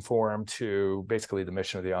has to conform to basically the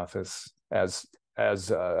mission of the office as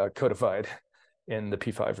codified in the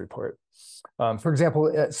P5 report. For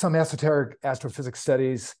example, some esoteric astrophysics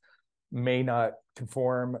studies may not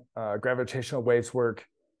conform. Gravitational waves work,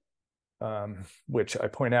 which I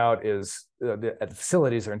point out is at the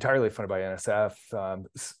facilities are entirely funded by NSF.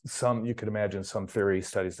 Some, you could imagine some theory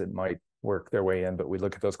studies that might work their way in, but we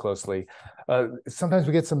look at those closely. Sometimes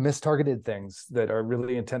we get some mistargeted things that are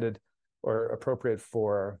really intended or appropriate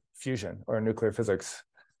for fusion or nuclear physics.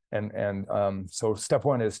 And so step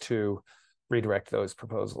one is to redirect those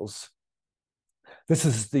proposals. This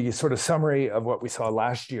is the sort of summary of what we saw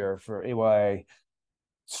last year for AY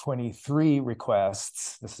 23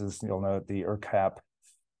 requests. This is, you'll note, the ERCAP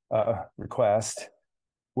request,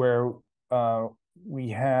 where we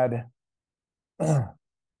had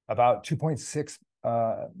about 2.6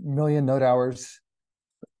 million node hours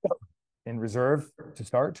in reserve to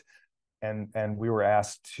start. And we were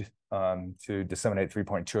asked to disseminate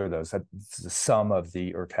 3.2 of those. That's the sum of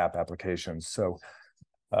the ERCAP applications. So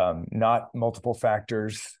not multiple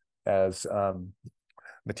factors, as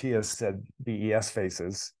Mattias said, BES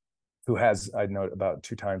faces, who has, I'd note, about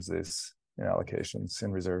 2 times this in allocations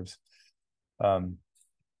in reserves.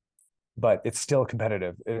 But it's still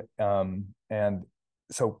competitive. And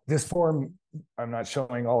so this form, I'm not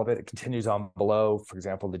showing all of it. It continues on below. For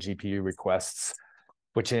example, the GPU requests,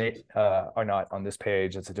 which are not on this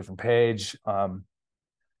page. It's a different page.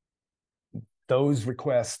 Those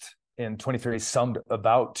requests in 23 summed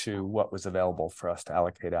about to what was available for us to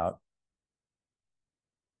allocate out.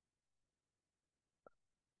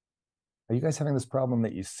 Are you guys having this problem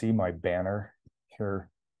that you see my banner here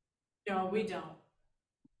No, we don't.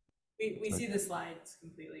 We see the slides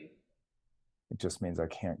completely. It just means I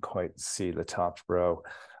can't quite see the top row.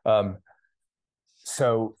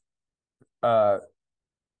 So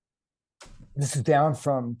this is down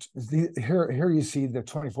from here you see the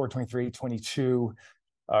 24, 23, 22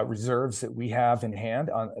 reserves that we have in hand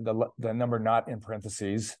on the number not in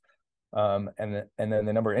parentheses. And then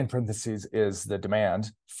the number in parentheses is the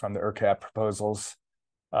demand from the ERCAP proposals.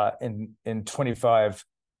 In 25,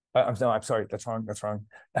 I'm sorry, that's wrong.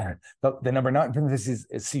 The number not in parentheses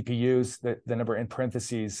is CPUs. The number in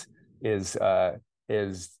parentheses is at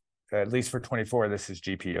least for 24, this is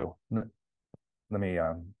GPU. Let me,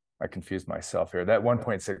 I confused myself here. That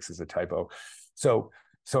 1.6 is a typo. So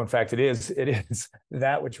in fact, it is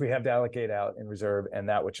that which we have to allocate out in reserve and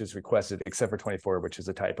that which is requested, except for 24, which is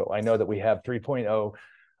a typo. I know that we have 3.0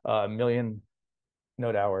 million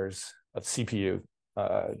node hours of CPU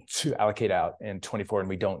to allocate out in 24, and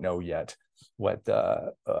we don't know yet what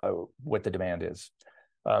the demand is.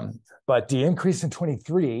 But the increase in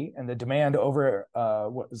 23 and the demand over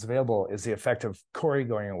what was available is the effect of Cori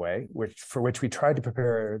going away, for which we tried to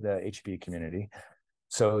prepare the HB community.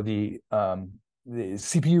 So the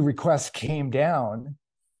CPU request came down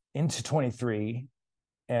into 23,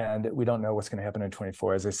 and we don't know what's going to happen in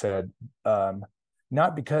 24. As I said,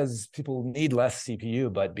 not because people need less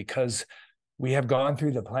CPU, but because we have gone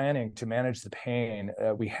through the planning to manage the pain.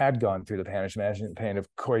 We had gone through the planning to manage the pain of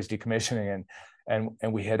Cori's decommissioning,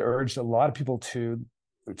 and we had urged a lot of people to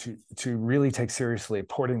really take seriously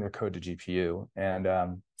porting their code to GPU.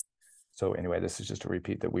 And so anyway, this is just a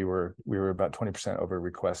repeat that we were about 20% over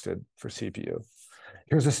requested for CPU.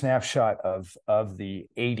 Here's a snapshot of the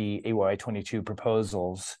 80 AY22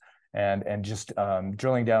 proposals, and just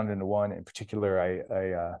drilling down into one in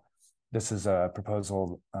particular. This is a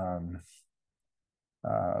proposal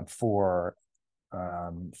from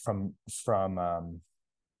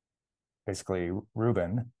basically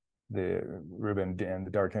Ruben and the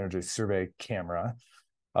Dark Energy Survey Camera.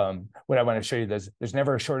 What I want to show you is there's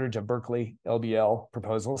never a shortage of Berkeley LBL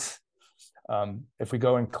proposals. If we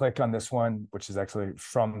go and click on this one, which is actually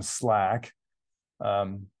from Slack,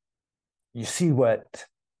 you see what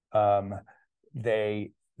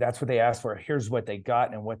that's what they asked for. Here's what they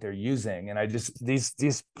got and what they're using. And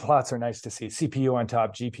these plots are nice to see. CPU on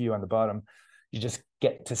top, GPU on the bottom. You just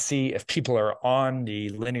get to see if people are on the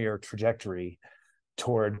linear trajectory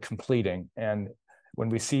toward completing. And when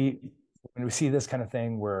we see this kind of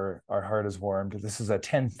thing, where our heart is warmed. This is a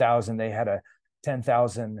 10,000. They had a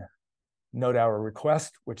 10,000 node hour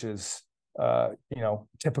request, which is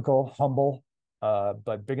typical, humble,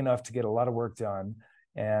 but big enough to get a lot of work done.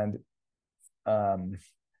 And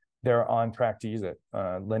they're on track to use it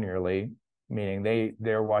linearly, meaning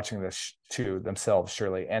they're watching this too themselves,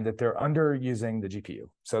 surely, and that they're underusing the GPU.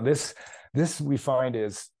 So this we find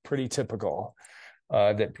is pretty typical,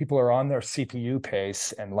 that people are on their CPU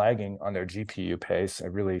pace and lagging on their GPU pace.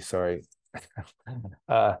 I'm really sorry.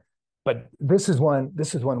 But this is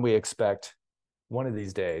one we expect one of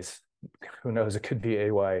these days. Who knows? It could be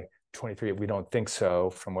AY23. We don't think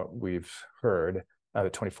so from what we've heard out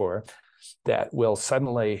of 24. That will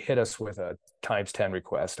suddenly hit us with a times 10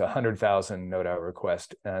 request, 100,000 node hour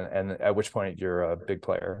request, and at which point you're a big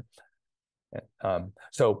player.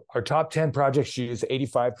 So our top 10 projects use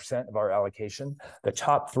 85% of our allocation. The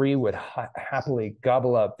top 3 would happily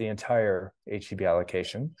gobble up the entire HEB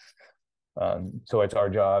allocation. So it's our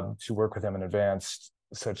job to work with them in advance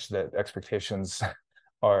such that expectations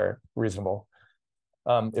are reasonable.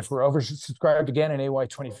 If we're oversubscribed again in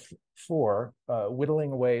AY24,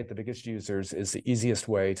 whittling away at the biggest users is the easiest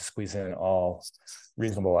way to squeeze in all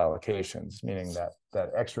reasonable allocations, meaning that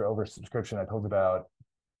extra oversubscription I told about,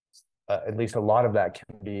 at least a lot of that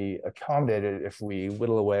can be accommodated if we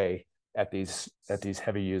whittle away at these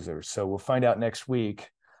heavy users. So we'll find out next week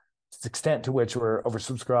the extent to which we're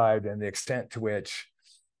oversubscribed and the extent to which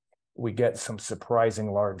we get some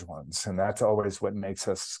surprising large ones. And that's always what makes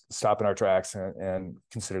us stop in our tracks and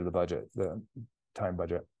consider the time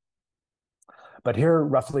budget. But here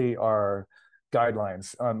roughly are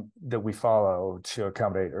guidelines that we follow to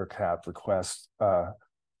accommodate ERCAP requests.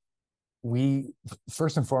 We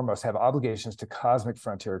first and foremost have obligations to cosmic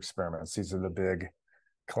frontier experiments. These are the big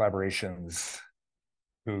collaborations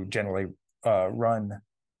who generally run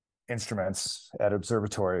instruments at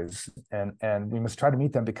observatories, and we must try to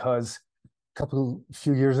meet them because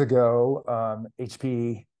few years ago,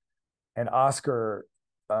 HP and Oscar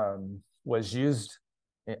was used,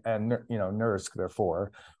 and NERSC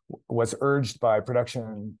therefore was urged by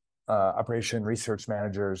production operation research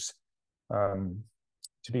managers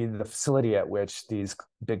to be the facility at which these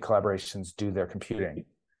big collaborations do their computing.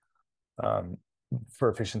 for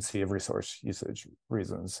efficiency of resource usage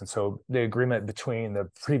reasons. And so the agreement between the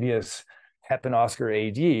previous HEP and Oscar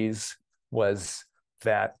ADs was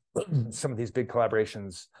that some of these big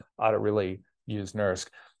collaborations ought to really use NERSC.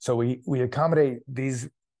 So we accommodate these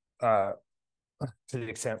to the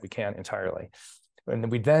extent we can entirely.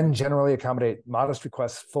 And we then generally accommodate modest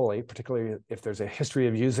requests fully, particularly if there's a history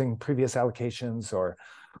of using previous allocations or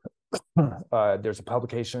there's a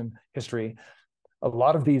publication history. A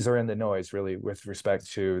lot of these are in the noise, really, with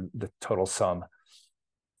respect to the total sum.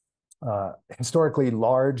 Historically,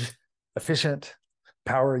 large, efficient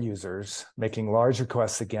power users making large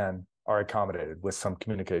requests, again, are accommodated with some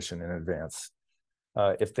communication in advance.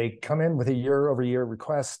 If they come in with a year-over-year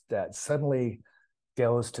request that suddenly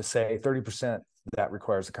goes to, say, 30%, that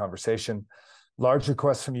requires a conversation. Large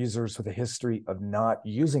requests from users with a history of not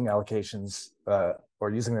using allocations or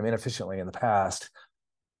using them inefficiently in the past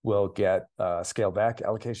will get scaled back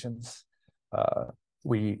allocations.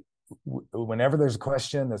 Whenever there's a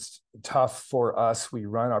question that's tough for us, we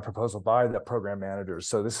run our proposal by the program managers.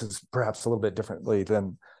 So this is perhaps a little bit differently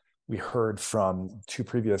than we heard from two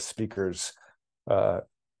previous speakers. The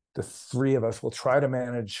three of us will try to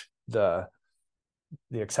manage the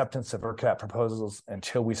acceptance of ERCAT proposals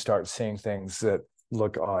until we start seeing things that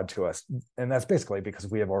look odd to us. And that's basically because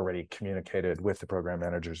we have already communicated with the program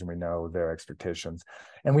managers and we know their expectations.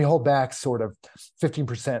 And we hold back sort of 15%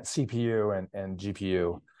 CPU and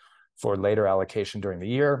GPU for later allocation during the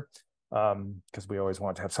year, because we always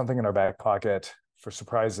want to have something in our back pocket for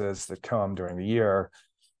surprises that come during the year.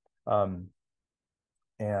 And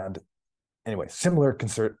anyway, similar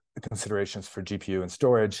considerations for GPU and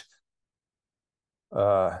storage.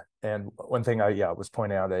 And one thing I was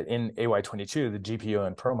pointing out that in AY22, the GPU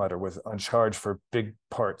and Perlmutter was uncharged for big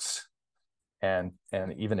parts, and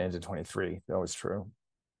even into 23, that was true.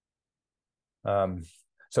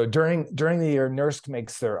 So during the year, NERSC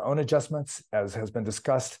makes their own adjustments, as has been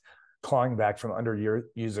discussed, clawing back from under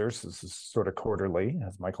users. This is sort of quarterly,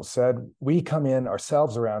 as Michael said. We come in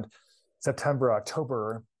ourselves around September,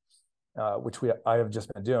 October, which I have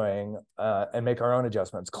just been doing, and make our own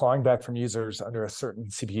adjustments, clawing back from users under a certain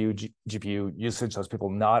CPU, GPU usage, those people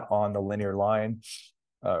not on the linear line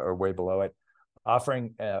or way below it,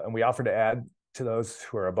 and we offer to add to those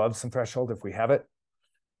who are above some threshold if we have it.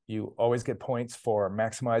 You always get points for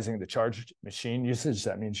maximizing the charged machine usage.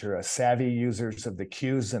 That means you're a savvy users of the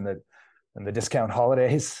queues and the discount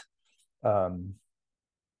holidays.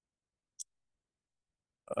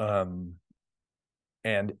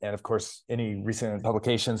 And of course, any recent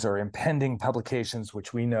publications or impending publications,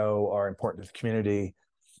 which we know are important to the community,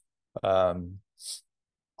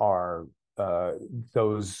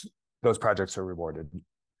 those projects are rewarded.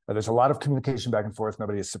 There's a lot of communication back and forth.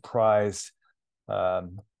 Nobody is surprised. For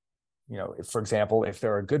example, if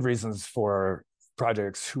there are good reasons for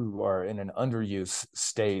projects who are in an underuse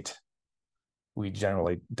state, we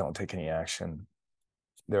generally don't take any action.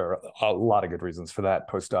 There are a lot of good reasons for that.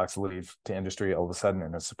 Postdocs leave to industry all of a sudden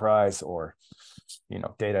in a surprise, or,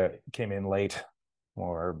 data came in late,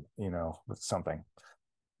 or, something.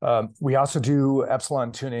 We also do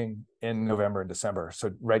epsilon tuning in November and December.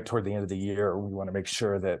 So right toward the end of the year, we want to make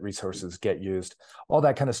sure that resources get used. All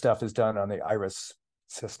that kind of stuff is done on the IRIS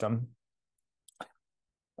system.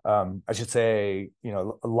 I should say,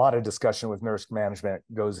 a lot of discussion with NERSC management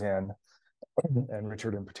goes in, and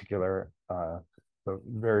Richard in particular, a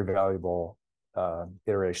very valuable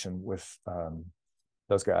iteration with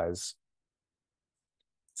those guys.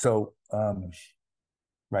 So,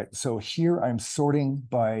 right. So here I'm sorting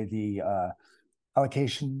by the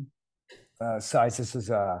allocation size. This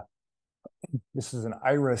is an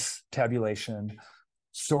IRIS tabulation,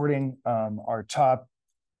 sorting our top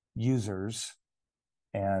users,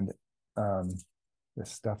 and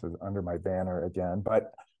this stuff is under my banner again,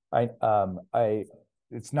 but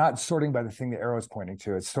it's not sorting by the thing the arrow is pointing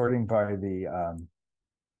to. It's sorting by the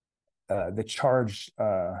charge,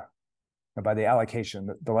 by the allocation,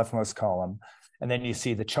 the leftmost column, and then you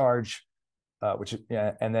see the charge,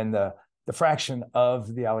 and then the fraction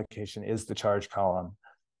of the allocation is the charge column,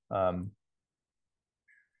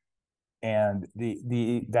 and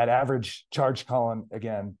that average charge column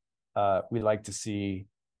again, we like to see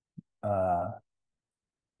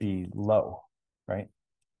be low, right?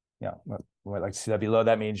 Yeah, we like to see that below.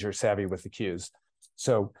 That means you're savvy with the queues.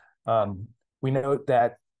 So we note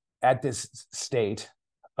that at this state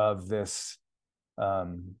of this,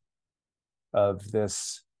 when I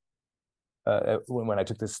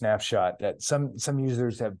took this snapshot, that some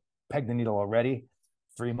users have pegged the needle already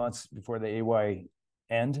 3 months before the AY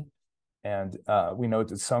end, and we note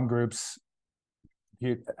that some groups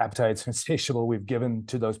compute appetites insatiable we've given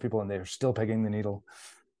to those people, and they're still pegging the needle.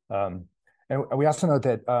 And we also note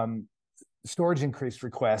that storage increased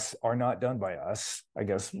requests are not done by us. I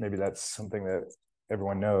guess maybe that's something that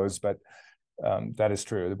everyone knows, but that is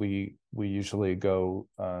true. We usually go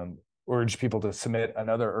urge people to submit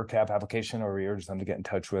another ERCAP application, or we urge them to get in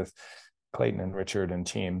touch with Clayton and Richard and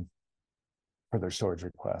team for their storage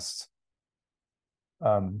requests.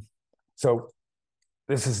 So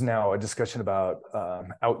this is now a discussion about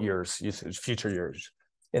out years usage, future years.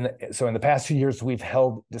 So in the past few years, we've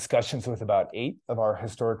held discussions with about 8 of our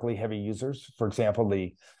historically heavy users. For example,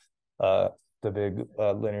 the big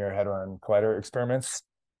linear hadron collider experiments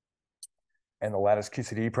and the lattice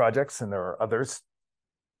QCD projects, and there are others.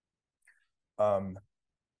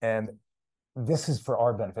 And this is for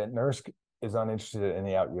our benefit. NERSC is uninterested in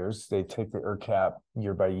the out years. They take the ERCAP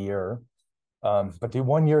year by year. But the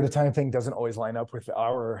 1 year at a time thing doesn't always line up with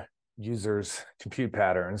our users' compute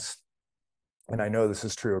patterns. And I know this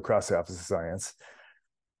is true across the Office of Science,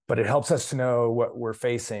 but it helps us to know what we're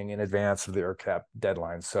facing in advance of the ERCAP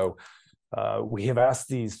deadline. So we have asked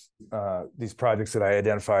these projects that I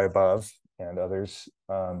identify above and others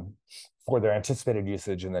for their anticipated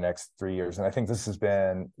usage in the next 3 years. And I think this has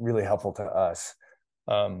been really helpful to us.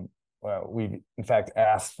 We, in fact,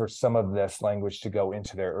 asked for some of this language to go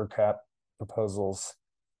into their ERCAP proposals.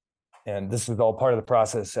 And this is all part of the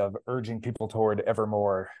process of urging people toward ever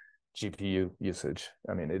more GPU usage.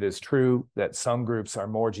 I mean, it is true that some groups are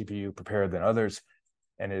more GPU prepared than others,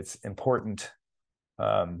 and it's important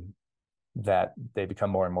that they become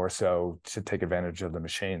more and more so to take advantage of the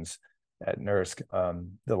machines at NERSC.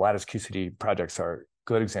 The lattice QCD projects are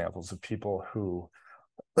good examples of people who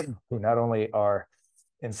not only are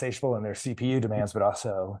insatiable in their CPU demands, but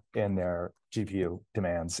also in their GPU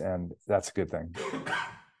demands, and that's a good thing.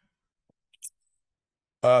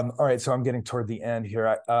 All right, so I'm getting toward the end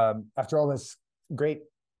here. After all this great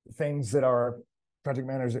things that our project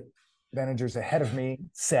managers ahead of me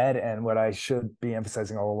said, and what I should be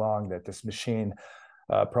emphasizing all along, that this machine,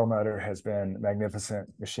 Perlmutter, has been a magnificent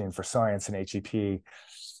machine for science and HEP.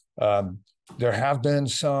 There have been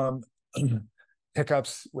some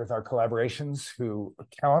hiccups with our collaborations who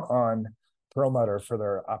count on Perlmutter for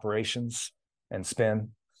their operations and spin.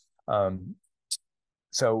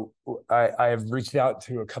 So I have reached out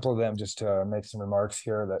to a couple of them just to make some remarks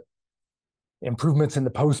here that improvements in the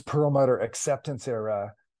post-Perlmutter acceptance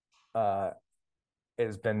era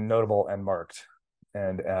has been notable and marked,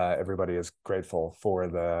 and everybody is grateful for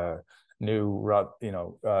the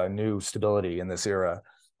new stability in this era.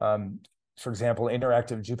 For example,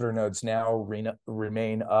 interactive Jupyter nodes now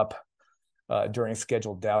remain up during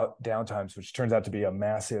scheduled downtimes, which turns out to be a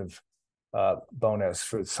massive bonus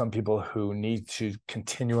for some people who need to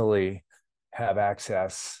continually have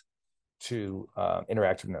access to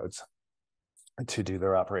interactive nodes to do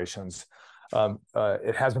their operations.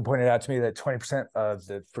 It has been pointed out to me that 20% of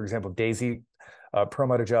the, for example, DAISY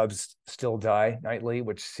Perlmutter jobs still die nightly,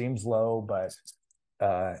 which seems low, but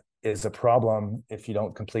is a problem if you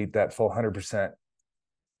don't complete that full 100%,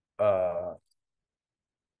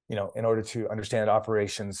 in order to understand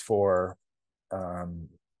operations for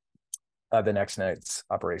the next night's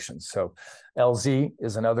operations. So LZ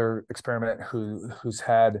is another experiment who's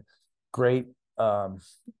had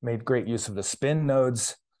made great use of the spin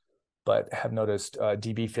nodes, but have noticed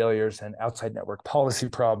DB failures and outside network policy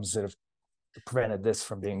problems that have prevented this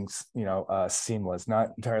from being, seamless. Not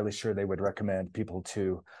entirely sure they would recommend people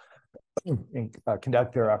to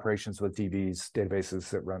conduct their operations with DBs, databases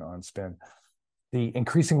that run on spin. The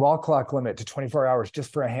increasing wall clock limit to 24 hours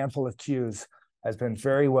just for a handful of queues has been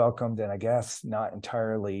very welcomed, and I guess not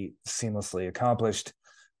entirely seamlessly accomplished.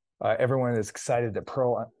 Everyone is excited that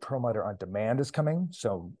Perlmutter on demand is coming,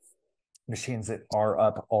 so machines that are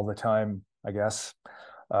up all the time, I guess.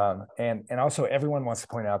 And also everyone wants to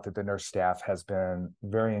point out that the NERSC staff has been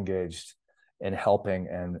very engaged in helping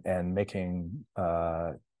and making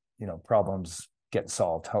problems get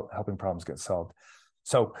solved, helping problems get solved.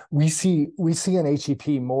 So we see in HEP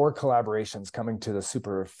more collaborations coming to the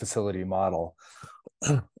super facility model.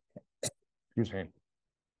 Excuse me.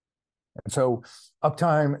 And so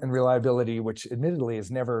uptime and reliability, which admittedly is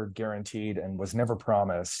never guaranteed and was never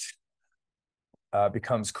promised,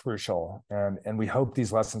 becomes crucial. And we hope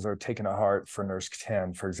these lessons are taken to heart for NERSC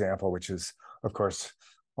 10, for example, which is, of course,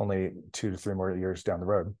 only 2 to 3 more years down the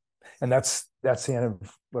road. And that's the end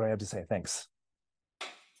of what I have to say. Thanks.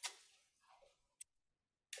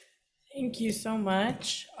 Thank you so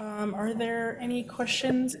much. Are there any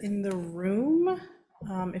questions in the room?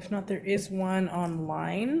 If not, there is one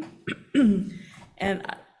online. And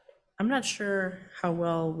I'm not sure how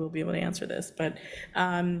well we'll be able to answer this, but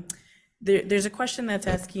there's a question that's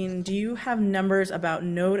asking, do you have numbers about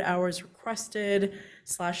node hours requested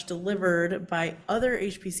 / delivered by other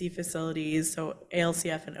HPC facilities, so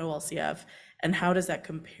ALCF and OLCF, and how does that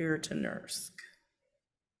compare to NERSC?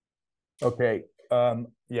 Okay,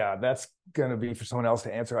 yeah, that's going to be for someone else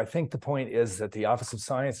to answer. I think the point is that the Office of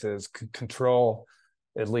Sciences could control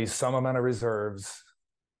at least some amount of reserves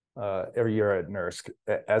every year at NERSC.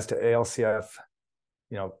 As to ALCF,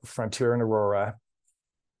 Frontier and Aurora,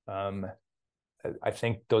 I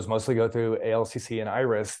think those mostly go through ALCC and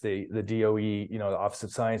IRIS, the DOE, the Office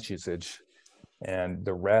of Science usage, and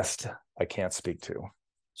the rest I can't speak to.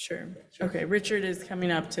 Sure. Okay, Richard is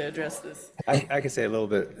coming up to address this. I can say a little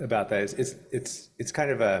bit about that. It's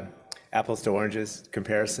kind of a apples to oranges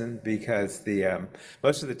comparison, because the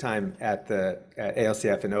most of the time at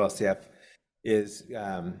ALCF and OLCF is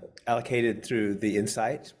allocated through the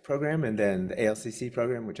Insight program, and then the ALCC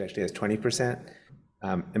program, which actually has 20%.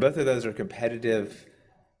 And both of those are competitive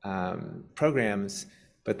programs,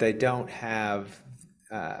 but they don't have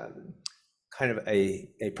kind of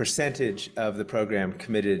a percentage of the program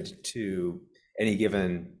committed to any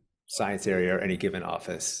given science area or any given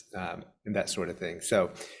office, and that sort of thing.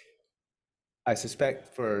 So I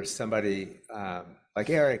suspect for somebody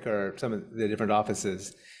like Eric or some of the different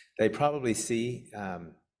offices, they probably see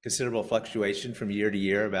considerable fluctuation from year to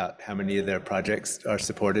year about how many of their projects are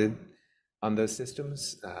supported on those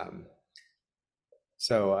systems.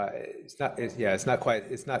 So it's not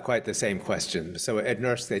quite the same question. So at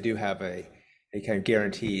NERSC, they do have a kind of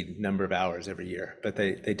guaranteed number of hours every year, but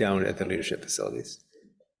they don't at the leadership facilities.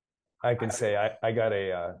 I can say I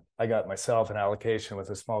got myself an allocation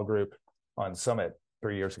with a small group on Summit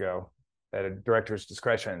 3 years ago at a director's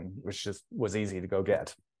discretion, which just was easy to go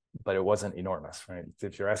get, but it wasn't enormous, right?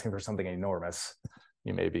 If you're asking for something enormous,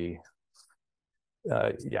 you may be,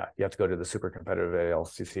 you have to go to the super competitive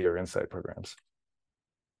ALCC or Insight programs.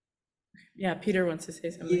 Yeah, Peter wants to say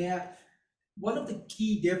something. Yeah, one of the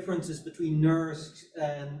key differences between NERSC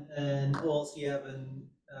and OLCF and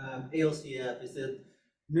ALCF is that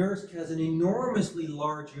NERSC has an enormously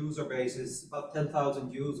large user base, it's about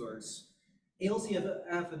 10,000 users.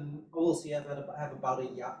 ALCF and OLCF have about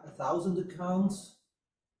 1,000 accounts,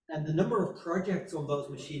 and the number of projects on those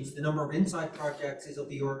machines, the number of Insight projects is of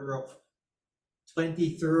the order of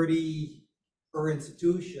 20, 30 per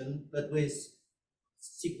institution, but with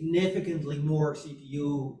significantly more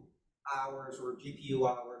CPU hours or GPU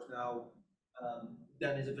hours now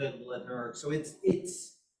than is available at NERSC. So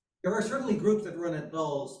there are certainly groups that run at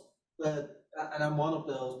those, but and I'm one of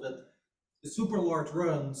those, but the super large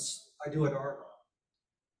runs I do at Aurora.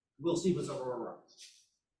 We'll see with Aurora.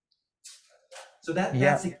 So that's the key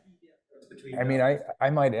difference between. I mean, I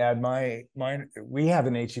might add mine. We have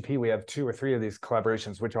an HEP. We have 2 or 3 of these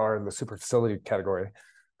collaborations, which are in the super facility category,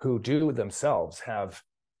 who do themselves have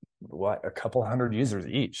a couple hundred users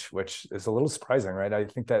each, which is a little surprising, right? I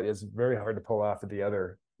think that is very hard to pull off at the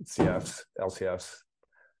other CFs, LCFs.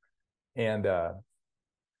 And I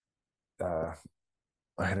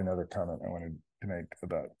had another comment I wanted to make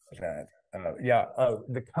about that.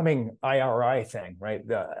 The coming IRI thing, right?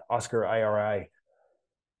 The Oscar IRI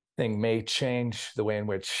thing may change the way in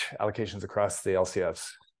which allocations across the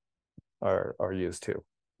LCFs are used too,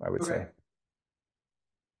 I would say.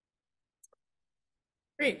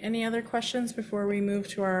 Great. Any other questions before we move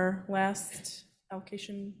to our last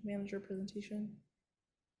allocation manager presentation?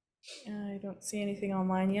 I don't see anything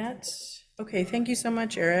online yet. Okay, thank you so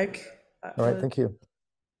much, Eric. All right, thank you.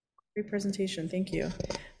 Great presentation, thank you.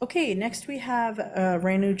 Okay, next we have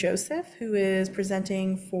Renu Joseph, who is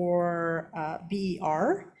presenting for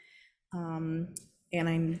BER. And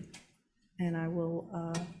I will,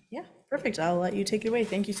 perfect. I'll let you take it away.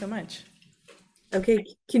 Thank you so much. Okay,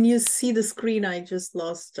 can you see the screen? I just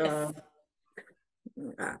lost, I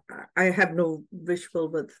have no visual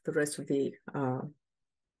with the rest of the.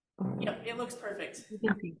 Yep, it looks perfect.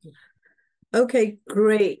 Okay,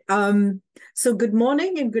 great. So good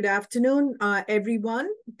morning and good afternoon, everyone.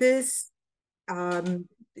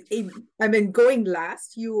 Going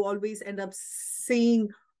last, you always end up seeing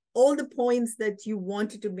all the points that you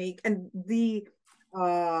wanted to make, and the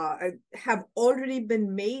have already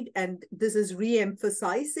been made, and this is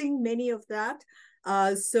re-emphasizing many of that.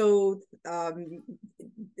 So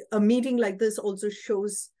a meeting like this also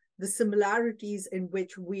shows the similarities in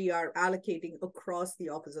which we are allocating across the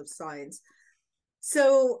Office of Science.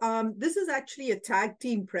 So this is actually a tag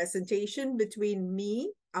team presentation between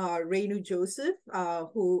me, Renu Joseph,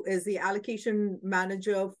 who is the allocation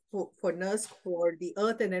manager for NERSC for the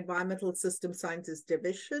Earth and Environmental System Sciences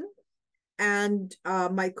Division, and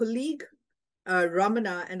my colleague,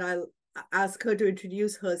 Ramana, and I'll ask her to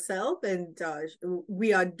introduce herself, and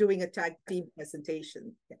we are doing a tag team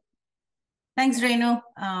presentation. Yeah. Thanks, Renu.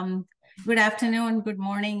 Good afternoon, good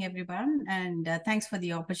morning, everyone, and thanks for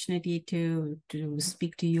the opportunity to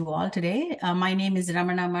speak to you all today. My name is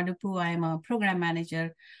Ramana Madupu. I am a program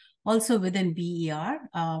manager also within BER,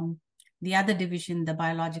 the other division, the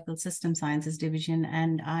Biological System Sciences division,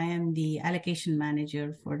 and I am the allocation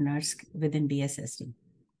manager for NERSC within BSSD.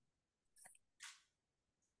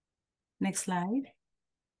 Next slide.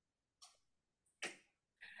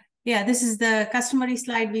 Yeah, this is the customary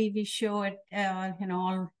slide we show it,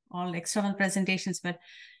 all external presentations, but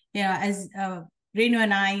as Renu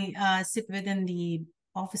and I sit within the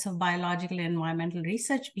Office of Biological and Environmental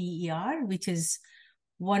Research, BER, which is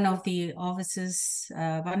one of the offices,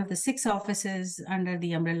 one of the 6 offices under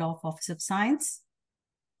the umbrella of Office of Science.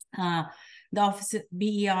 The office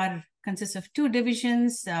BER consists of 2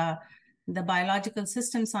 divisions, the Biological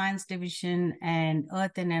System Science Division and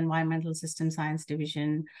Earth and Environmental System Science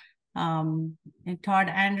Division. And Todd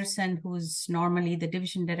Anderson, who's normally the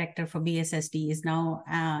division director for BSSD, is now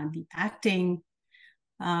the acting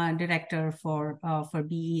director for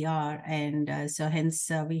BER, and so hence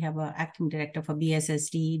we have an acting director for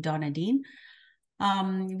BSSD, Donna Dean.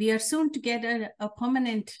 We are soon to get a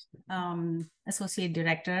permanent associate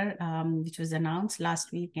director, which was announced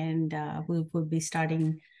last week, and we will be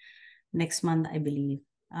starting next month, I believe.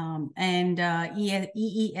 And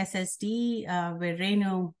EESSD, where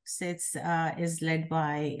Renu sits, is led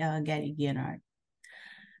by Gary Gienard.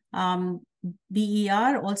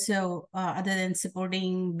 BER also, other than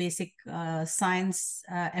supporting basic science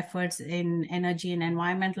efforts in energy and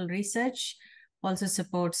environmental research, also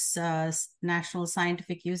supports national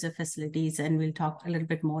scientific user facilities, and we'll talk a little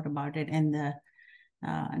bit more about it in the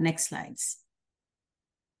next slides.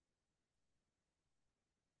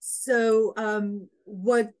 So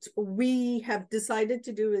what we have decided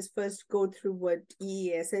to do is first go through what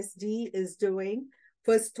EESSD is doing.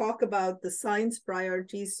 First, talk about the science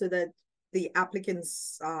priorities so that the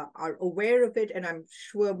applicants are aware of it. And I'm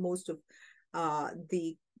sure most of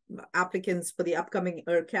the applicants for the upcoming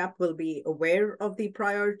ERCAP will be aware of the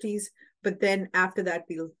priorities. But then after that,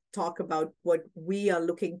 we'll talk about what we are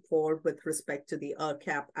looking for with respect to the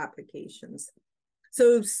ERCAP applications.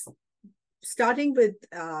 So starting with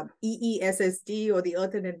EESSD, or the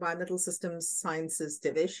Earth and Environmental Systems Sciences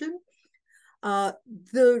Division,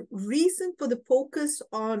 the reason for the focus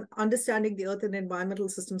on understanding the Earth and Environmental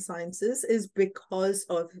System Sciences is because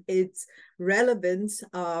of its relevance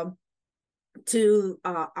to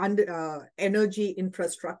energy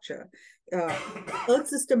infrastructure. Earth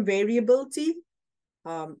system variability,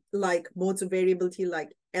 like modes of variability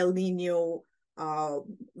like El Nino,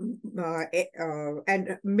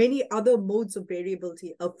 and many other modes of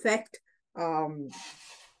variability affect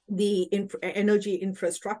the energy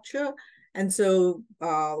infrastructure. And so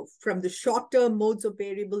from the short-term modes of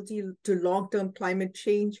variability to long-term climate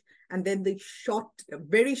change, and then the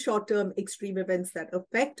very short-term extreme events that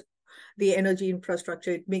affect the energy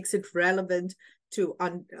infrastructure, it makes it relevant to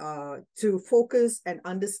focus and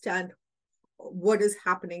understand what is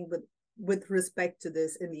happening with respect to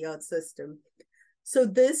this in the Earth system. So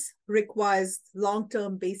this requires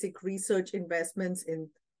long-term basic research investments in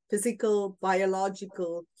physical,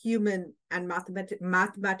 biological, human, and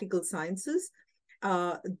mathematical sciences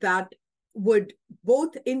that would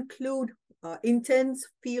both include intense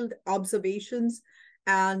field observations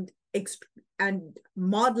and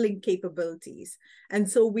modeling capabilities. And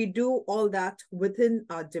so we do all that within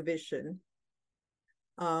our division.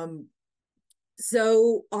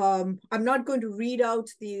 So I'm not going to read out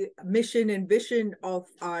the mission and vision of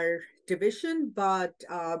our division, but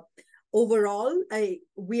overall,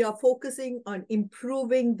 we are focusing on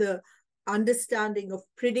improving the understanding of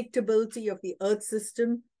predictability of the Earth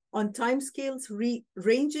system on timescales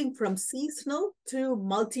ranging from seasonal to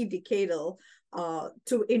multi-decadal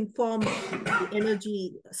to inform the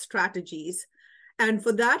energy strategies. And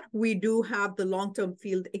for that, we do have the long-term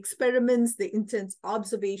field experiments, the intense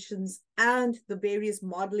observations, and the various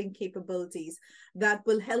modeling capabilities that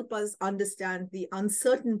will help us understand the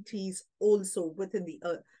uncertainties also within the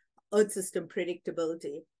Earth system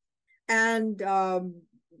predictability. And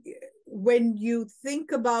when you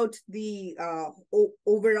think about the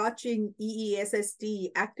overarching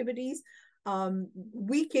EESSD activities,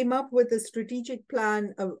 we came up with a strategic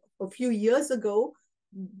plan a few years ago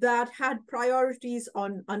that had priorities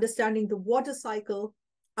on understanding the water cycle,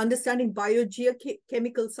 understanding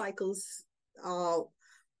biogeochemical cycles,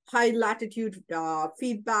 high latitude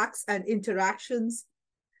feedbacks and interactions,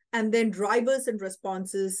 and then drivers and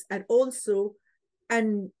responses, and also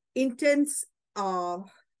an intense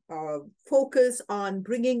focus on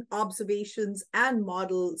bringing observations and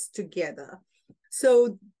models together.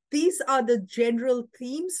 So these are the general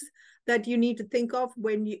themes that you need to think of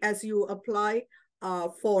when you, as you apply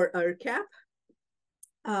for ERCAP.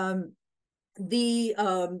 The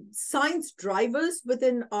science drivers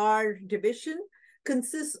within our division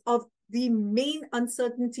consist of the main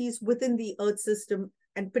uncertainties within the Earth system,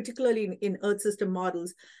 and particularly in Earth system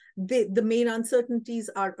models. The main uncertainties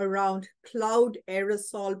are around cloud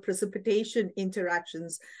aerosol precipitation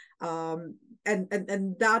interactions, and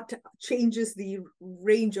that changes the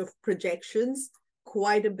range of projections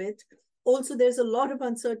quite a bit. Also, there's a lot of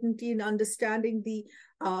uncertainty in understanding the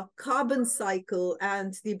carbon cycle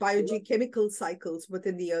and the biogeochemical cycles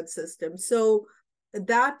within the Earth system. So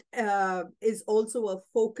that is also a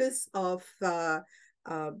focus of the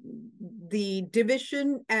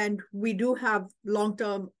division, and we do have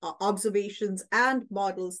long-term observations and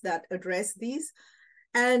models that address these.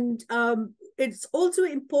 And it's also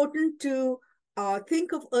important to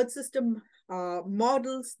think of Earth system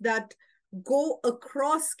models that go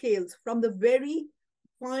across scales, from the very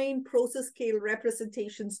fine process scale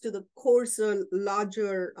representations to the coarser,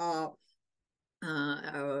 larger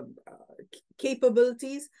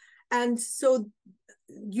capabilities. And so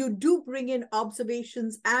you do bring in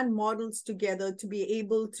observations and models together to be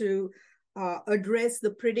able to address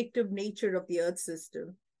the predictive nature of the Earth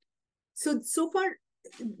system. So far,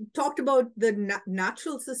 talked about the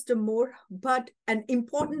natural system more, but an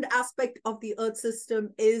important aspect of the Earth system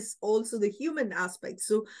is also the human aspect.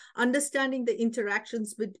 So understanding the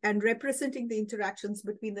interactions and representing the interactions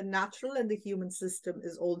between the natural and the human system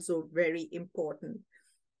is also very important.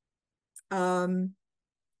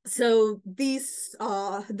 So this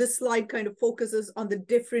slide kind of focuses on the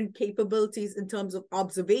different capabilities in terms of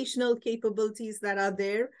observational capabilities that are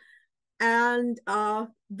there. And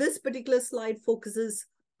this particular slide focuses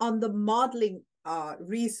on the modeling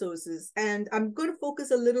resources. And I'm going to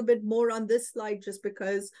focus a little bit more on this slide just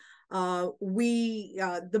because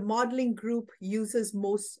the modeling group uses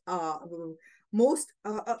most or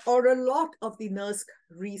a lot of the NERSC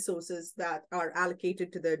resources that are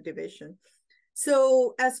allocated to the division.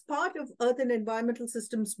 So as part of Earth and Environmental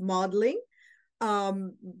Systems modeling,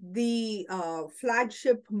 the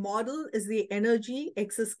flagship model is the Energy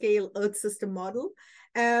Exascale Earth System model.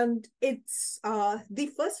 And it's the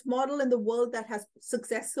first model in the world that has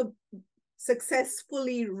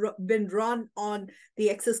successfully been run on the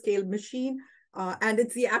exascale machine. And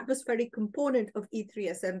it's the atmospheric component of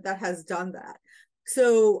E3SM that has done that.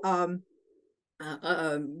 So,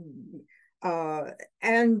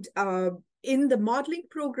 in the modeling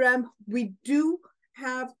program, we do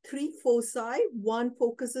have 3 foci. One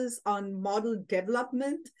focuses on model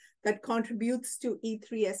development that contributes to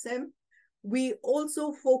E3SM. We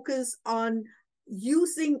also focus on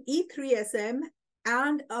using E3SM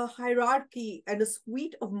and a hierarchy and a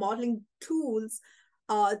suite of modeling tools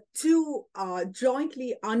to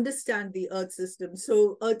jointly understand the Earth system.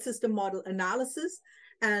 So Earth system model analysis,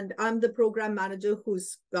 and I'm the program manager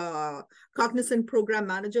who's cognizant program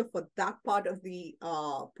manager for that part of the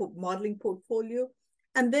modeling portfolio.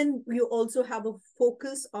 And then we also have a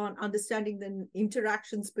focus on understanding the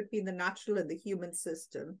interactions between the natural and the human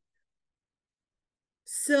system.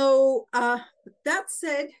 So that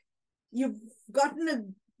said, you've gotten a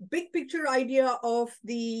big picture idea of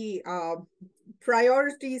the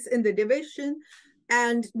priorities in the division.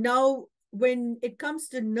 And now when it comes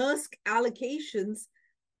to NERSC allocations,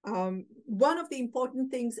 one of the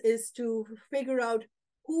important things is to figure out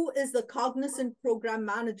who is the cognizant program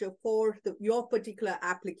manager for your particular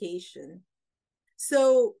application.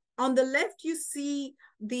 So on the left, you see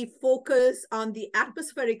the focus on the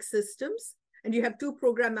atmospheric systems, and you have 2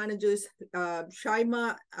 program managers,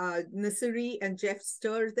 Shaima Nasiri and Jeff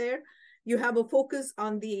Sturr there. You have a focus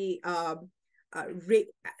on the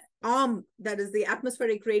ARM, that is the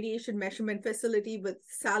Atmospheric Radiation Measurement Facility, with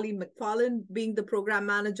Sally McFarlane being the program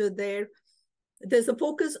manager there. There's a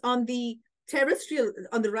focus on the terrestrial,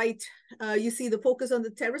 on the right, you see the focus on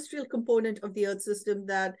the terrestrial component of the Earth system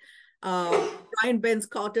that Brian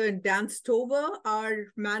Benz-Cotter and Dan Stover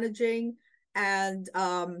are managing, and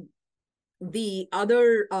the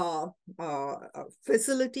other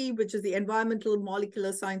facility, which is the Environmental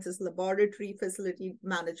Molecular Sciences Laboratory facility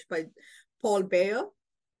managed by Paul Bayer.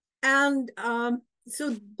 And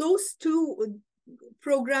so those 2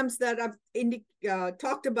 programs that I've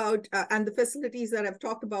talked about and the facilities that I've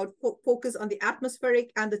talked about focus on the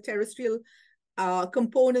atmospheric and the terrestrial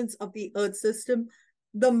components of the Earth system.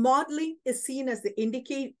 The modeling is seen as the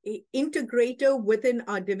integrator within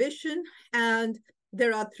our division, and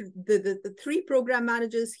there are the three program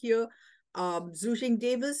managers here. Zhujing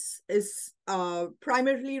Davis is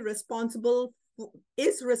primarily responsible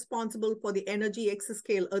for the energy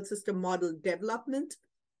exascale Earth system model development.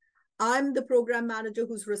 I'm the program manager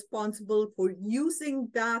who's responsible for using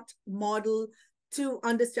that model to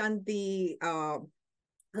understand the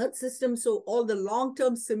Earth system. So all the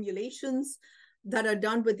long-term simulations that are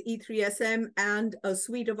done with E3SM and a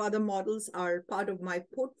suite of other models are part of my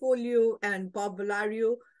portfolio, and Bob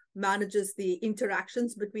Valario manages the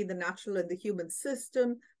interactions between the natural and the human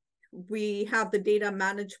system. We have the data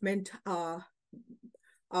management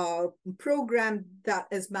program that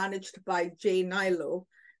is managed by Jay Nilo,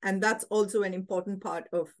 and that's also an important part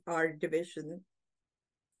of our division.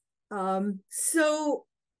 So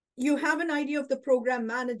you have an idea of the program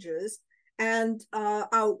managers, and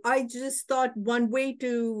I just thought one way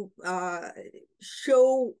to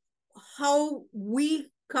show how we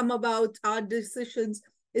come about our decisions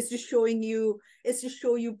is to show you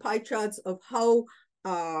pie charts of how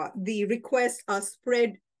the requests are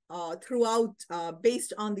spread throughout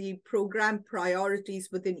based on the program priorities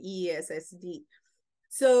within EASSD.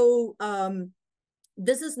 So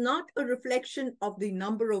this is not a reflection of the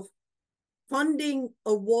number of funding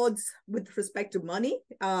awards with respect to money,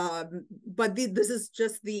 but this is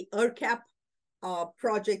just the ERCAP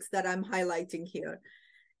projects that I'm highlighting here.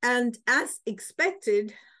 And as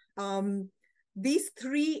expected, these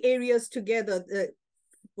three areas together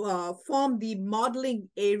form the modeling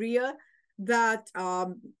area that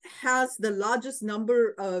has the largest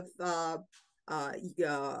number of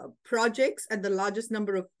projects and the largest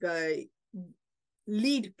number of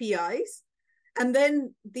lead PIs. And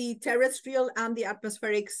then the terrestrial and the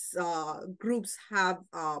atmospherics groups have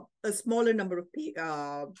a smaller number of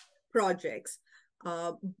projects,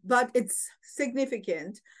 but it's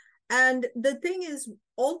significant. And the thing is,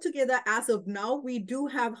 altogether, as of now, we do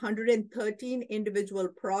have 113 individual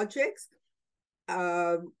projects.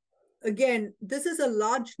 Again, this is a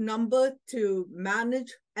large number to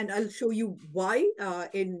manage, and I'll show you why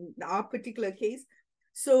in our particular case.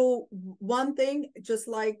 So one thing, just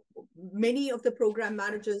like many of the program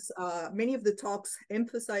managers, many of the talks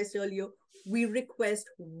emphasized earlier, we request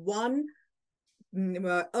one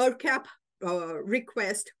ERCAP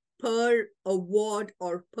request per award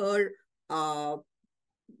or per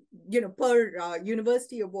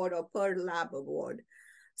university award or per lab award.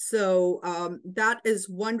 So that is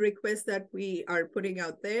one request that we are putting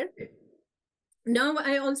out there. Now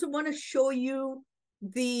I also want to show you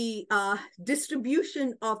the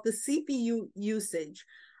distribution of the CPU usage.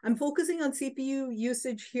 I'm focusing on CPU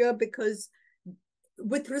usage here because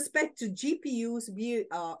with respect to GPUs,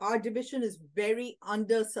 our division is very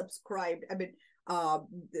undersubscribed. I mean,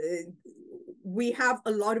 we have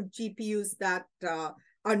a lot of GPUs that are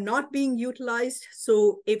not being utilized.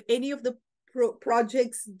 So if any of the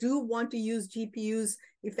projects do want to use GPUs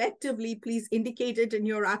effectively, please indicate it in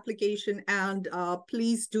your application, and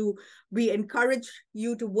please do. We encourage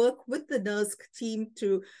you to work with the NERSC team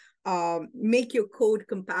to make your code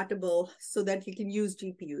compatible so that you can use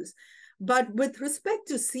GPUs. But with respect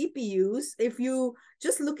to CPUs, if you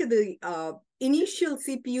just look at the initial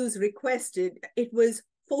CPUs requested, it was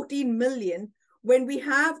 14 million when we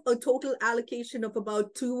have a total allocation of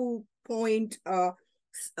about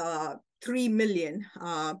 2.3 million.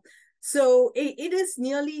 So it is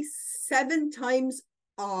nearly 7 times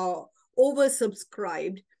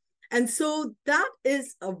oversubscribed. And so that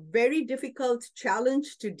is a very difficult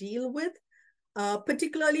challenge to deal with,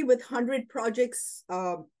 particularly with 100 projects.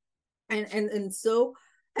 And so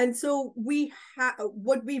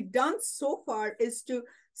what we've done so far is to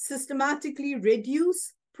systematically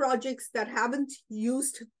reduce projects that haven't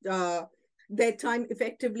used their time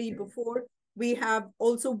effectively before. We have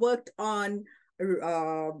also worked on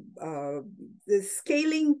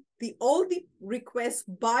scaling all the requests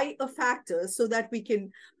by a factor so that we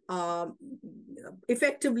can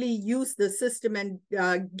effectively use the system and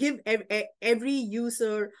give every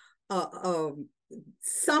user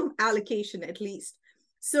some allocation at least.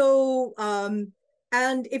 So,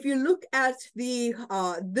 and if you look at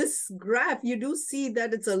this graph, you do see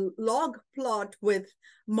that it's a log plot with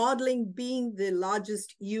modeling being the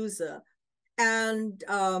largest user. And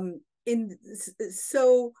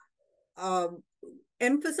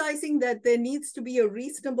emphasizing that there needs to be a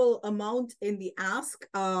reasonable amount in the ask,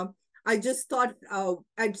 I just thought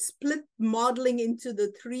I'd split modeling into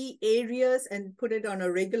the 3 areas and put it on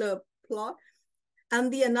a regular plot.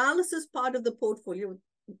 And the analysis part of the portfolio,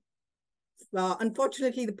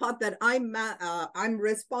 unfortunately, the part that I'm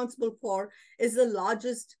responsible for has the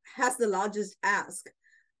largest ask.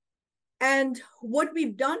 And what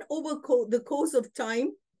we've done over the course of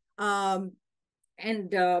time,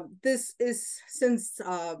 this is since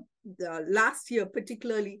the last year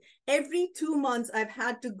particularly, every 2 months I've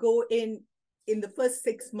had to go in the first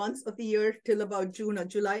 6 months of the year till about June or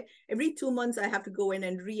July. Every 2 months I have to go in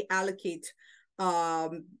and reallocate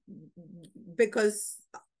because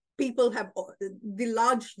the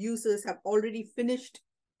large users have already finished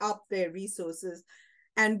up their resources.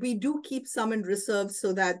 And we do keep some in reserve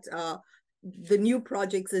so that the new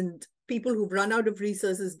projects and people who've run out of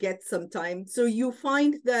resources get some time. So you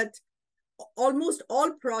find that almost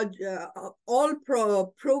all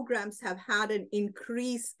programs have had an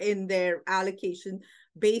increase in their allocation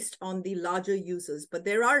based on the larger users. But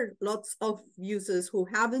there are lots of users who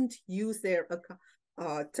haven't used their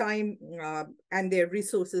time and their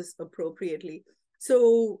resources appropriately.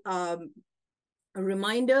 So a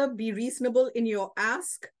reminder, be reasonable in your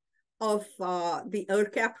ask of the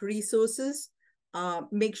ERCAP resources.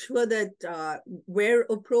 Make sure that where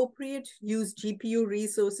appropriate, use GPU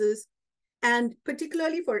resources. And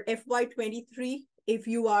particularly for FY23, if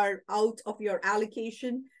you are out of your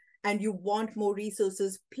allocation and you want more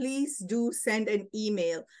resources, please do send an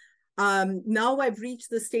email. Now I've reached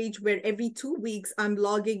the stage where every 2 weeks I'm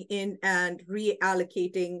logging in and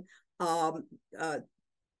reallocating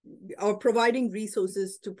or providing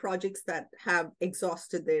resources to projects that have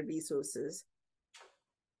exhausted their resources.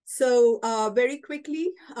 So very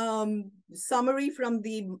quickly, summary from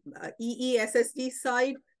the EESSD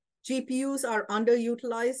side, GPUs are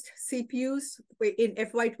underutilized. CPUs in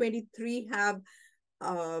FY23 have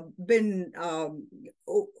been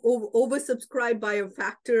oversubscribed by a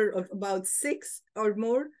factor of about 6 or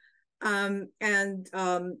more, and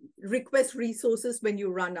request resources when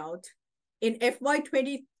you run out. In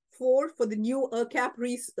FY24, for the new ERCAP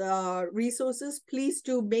resources, please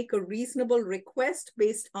do make a reasonable request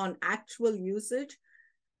based on actual usage.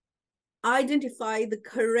 Identify the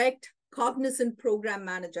correct cognizant program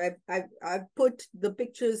manager. I've put the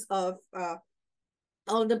pictures of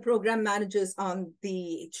all the program managers on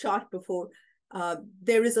the chart before.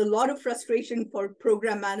 There is a lot of frustration for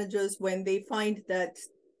program managers when they find that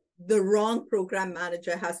the wrong program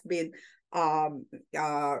manager has been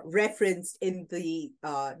referenced in the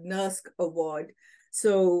NERSC award.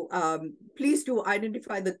 So please do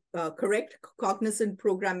identify the correct cognizant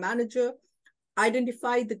program manager,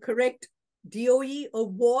 identify the correct DOE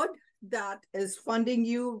award that is funding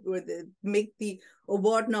you, or make the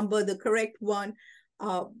award number the correct one,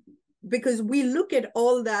 because we look at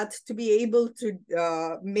all that to be able to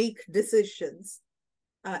make decisions.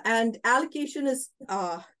 And allocation is,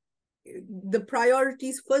 the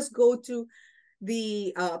priorities first go to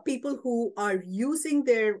the people who are using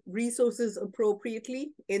their resources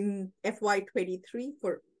appropriately in FY23.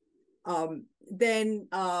 Then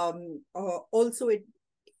also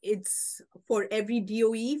it's for every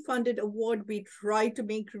DOE funded award, we try to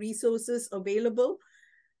make resources available.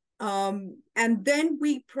 And then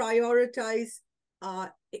we prioritize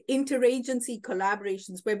interagency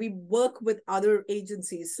collaborations where we work with other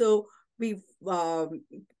agencies. So we've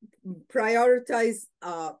prioritized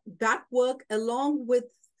that work along with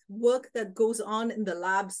work that goes on in the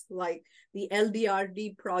labs, like the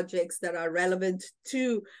LDRD projects that are relevant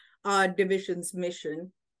to our division's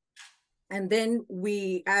mission. And then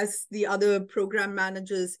we, as the other program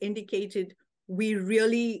managers indicated, we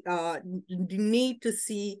really need to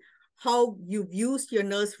see how you've used your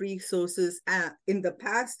NERSC resources in the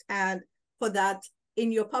past. And for that, in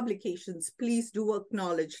your publications, please do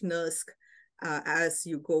acknowledge NERSC as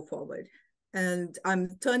you go forward. And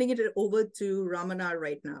I'm turning it over to Ramana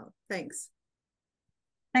right now. Thanks.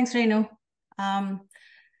 Thanks, Renu.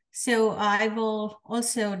 So I will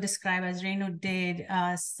also describe, as Renu did,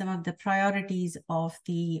 some of the priorities of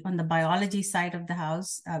on the biology side of the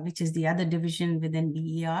house, which is the other division within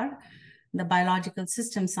BER, the Biological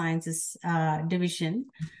System Sciences division.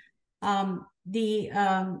 The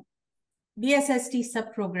BSSD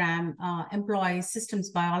subprogram employs systems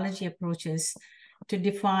biology approaches to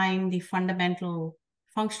define the fundamental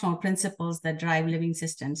functional principles that drive living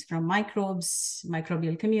systems, from microbes,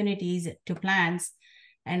 microbial communities, to plants,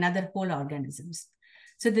 and other whole organisms.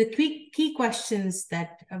 So the key questions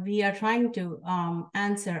that we are trying to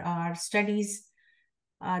answer are studies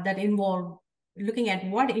that involve looking at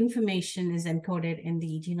what information is encoded in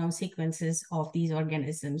the genome sequences of these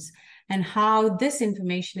organisms and how this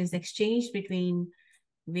information is exchanged between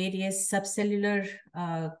various subcellular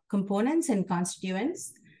components and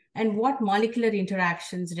constituents, and what molecular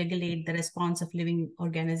interactions regulate the response of living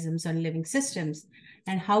organisms on living systems,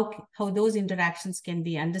 and how those interactions can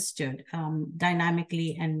be understood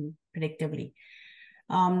dynamically and predictably.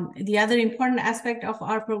 The other important aspect of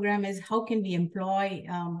our program is how can we employ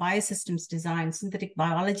biosystems design, synthetic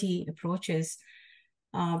biology approaches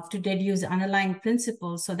to deduce underlying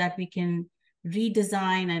principles so that we can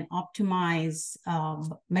redesign and optimize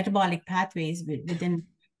metabolic pathways within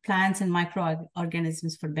plants and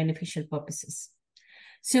microorganisms for beneficial purposes.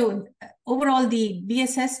 So overall, the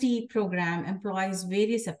BSSD program employs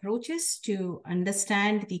various approaches to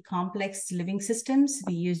understand the complex living systems.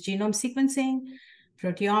 We use genome sequencing,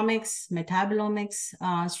 proteomics, metabolomics,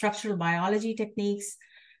 structural biology techniques,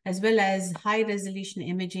 as well as high-resolution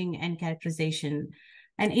imaging and characterization,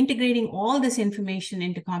 and integrating all this information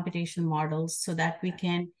into computational models so that we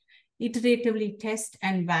can iteratively test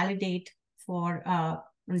and validate for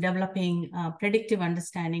developing predictive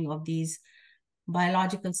understanding of these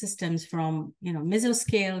biological systems from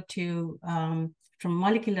mesoscale to from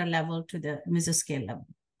molecular level to the mesoscale level.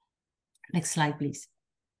 Next slide, please.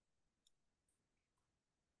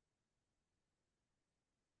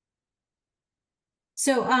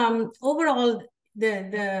 So overall,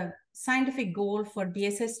 the scientific goal for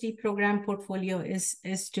BSSD program portfolio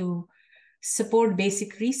is to support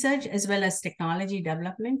basic research as well as technology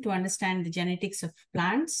development to understand the genetics of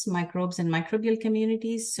plants, microbes, and microbial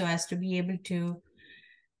communities so as to be able to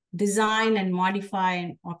design and modify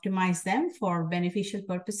and optimize them for beneficial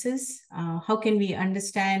purposes. How can we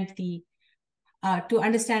understand to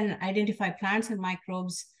understand and identify plants and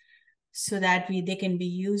microbes so that they can be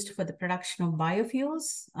used for the production of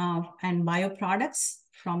biofuels and bioproducts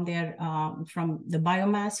from the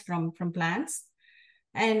biomass from plants,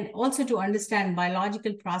 and also to understand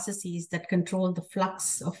biological processes that control the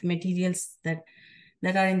flux of materials that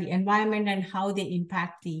are in the environment and how they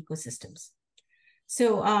impact the ecosystems.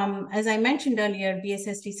 So as I mentioned earlier,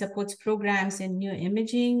 BSSD supports programs in new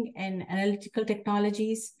imaging and analytical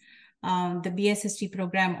technologies. The BSSD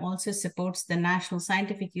program also supports the National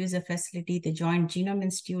Scientific User Facility, the Joint Genome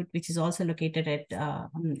Institute, which is also located at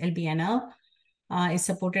LBNL, is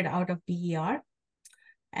supported out of BER.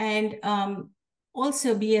 And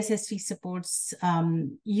also BSSD supports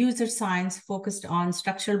user science focused on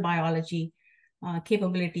structural biology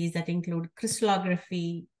capabilities that include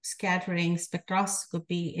crystallography, scattering,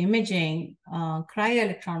 spectroscopy, imaging,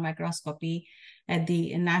 cryo-electron microscopy at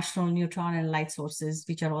the National Neutron and Light Sources,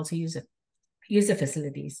 which are also user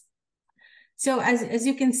facilities. So as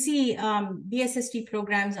you can see, BSSD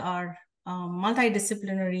programs are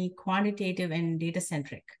multidisciplinary, quantitative, and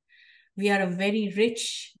data-centric. We are a very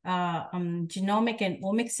rich genomic and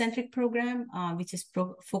omics-centric program, which is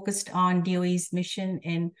focused on DOE's mission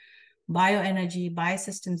in bioenergy,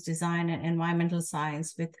 biosystems design, and environmental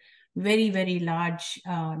science with very, very large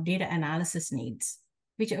data analysis needs,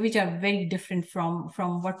 which are very different from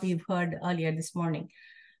what we've heard earlier this morning.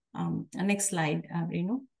 Next slide,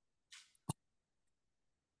 Renu.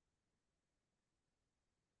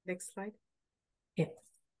 Next slide. Yeah.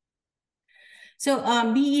 So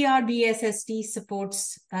BER BSSD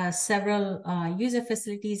supports several user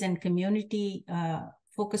facilities and community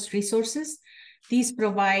focused resources. These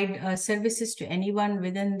provide services to anyone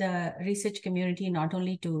within the research community, not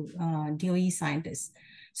only to DOE scientists.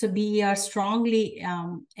 So BER strongly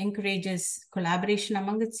encourages collaboration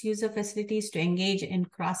among its user facilities to engage in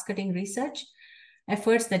cross-cutting research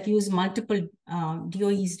efforts that use multiple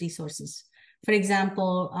DOE's resources. For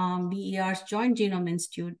example, BER's Joint Genome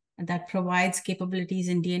Institute that provides capabilities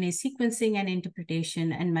in DNA sequencing and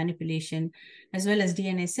interpretation and manipulation, as well as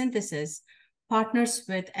DNA synthesis, partners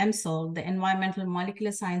with EMSL, the Environmental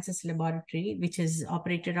Molecular Sciences Laboratory, which is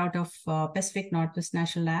operated out of Pacific Northwest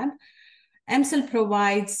National Lab. EMSL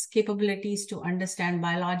provides capabilities to understand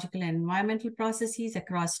biological and environmental processes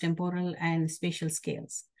across temporal and spatial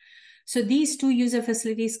scales. So these two user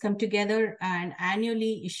facilities come together and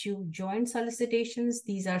annually issue joint solicitations.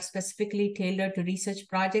 These are specifically tailored to research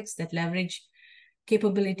projects that leverage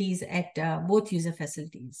capabilities at both user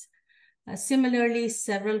facilities. Similarly,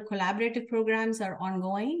 several collaborative programs are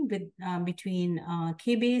ongoing between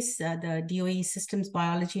KBase, the DOE Systems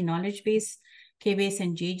Biology Knowledge Base, KBase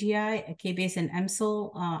and JGI, KBase and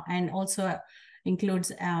EMSL, and also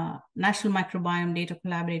includes National Microbiome Data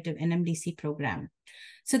Collaborative NMDC program.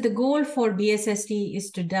 So the goal for BSSD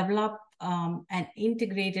is to develop an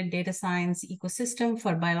integrated data science ecosystem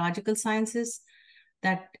for biological sciences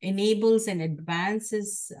that enables and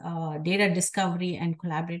advances data discovery and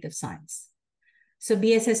collaborative science. So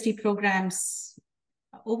BSSD programs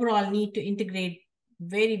overall need to integrate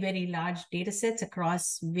very, very large data sets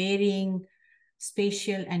across varying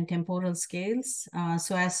spatial and temporal scales,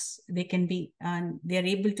 so as they can be, they're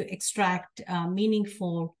able to extract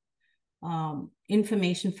meaningful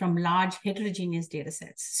information from large heterogeneous data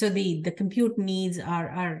sets. So the compute needs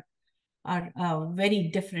are very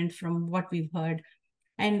different from what we've heard.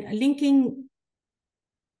 And linking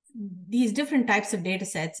these different types of data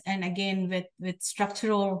sets, and again, with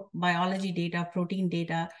structural biology data, protein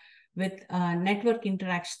data, with network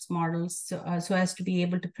interactions models, so as to be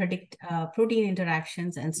able to predict protein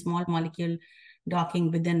interactions and small molecule docking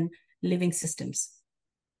within living systems.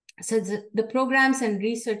 So the programs and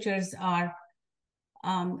researchers are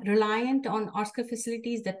reliant on OSCA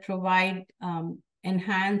facilities that provide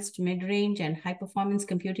enhanced mid-range and high-performance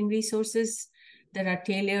computing resources that are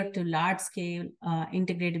tailored to large-scale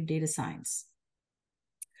integrative data science.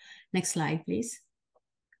 Next slide, please.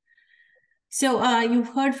 So you've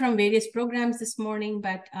heard from various programs this morning,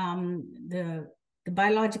 but the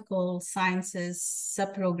biological sciences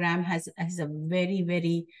subprogram has a very,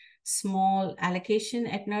 very small allocation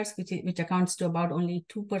at NURSC, which accounts to about only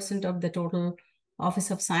 2% of the total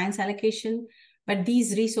Office of Science allocation. But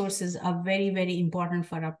these resources are very, very important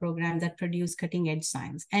for our program that produce cutting-edge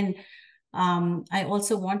science. And I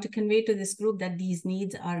also want to convey to this group that these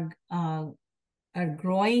needs are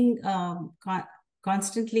growing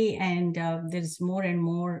constantly, and there's more and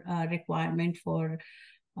more requirement for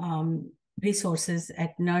resources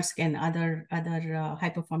at NURSC and other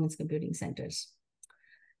high-performance computing centers.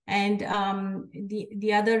 And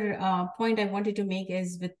the other point I wanted to make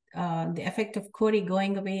is with the effect of Cori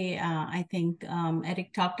going away, I think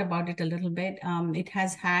Eric talked about it a little bit. It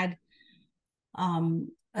has had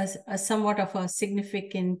a somewhat of a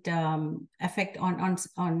significant effect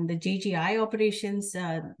on the JGI operations.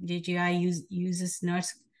 JGI uses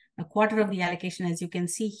NURSC a quarter of the allocation, as you can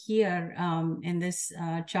see here in this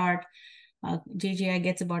chart. JGI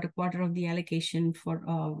gets about a quarter of the allocation for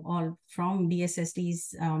all from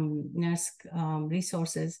BSSD's NURSC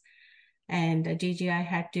resources, and JGI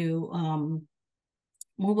had to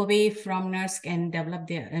move away from NURSC and develop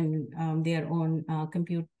their own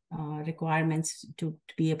compute requirements to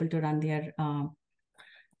be able to run their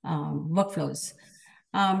workflows.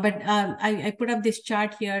 But I put up this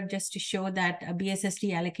chart here just to show that a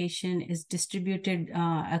BSSD allocation is distributed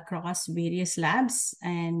across various labs,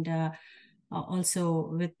 and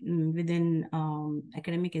also within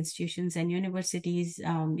academic institutions and universities.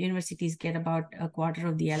 Universities get about a quarter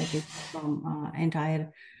of the allocation from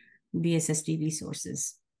entire BSSD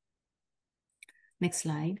resources. Next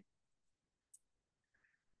slide.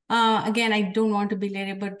 Again, I don't want to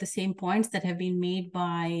belabor the same points that have been made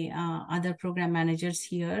by other program managers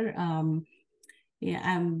here.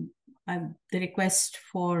 The request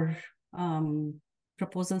for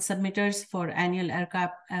proposal submitters for annual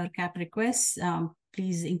LCAP requests,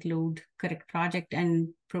 please include correct project and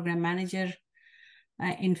program manager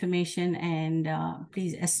information, and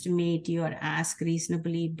please estimate your ask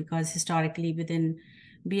reasonably, because historically within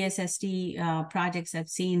BSSD projects, I've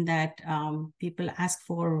seen that people ask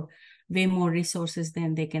for way more resources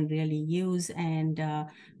than they can really use, and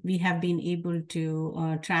we have been able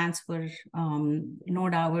to transfer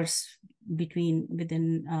node hours within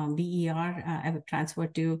BER. I've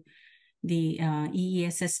transferred to the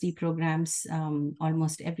EESSD programs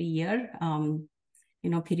almost every year,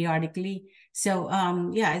 periodically. So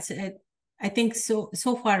yeah, I think so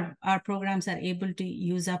far our programs are able to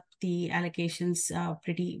use up the allocations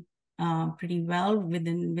pretty well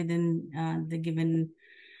within the given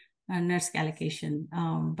NURSC allocation.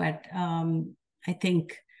 But I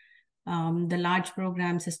think the large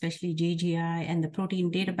programs, especially JGI and the Protein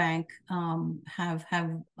Data Bank, have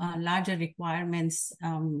larger requirements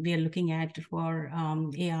we are looking at for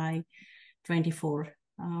AI 24.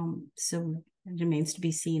 So it remains to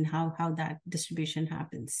be seen how that distribution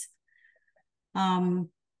happens.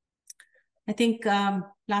 I think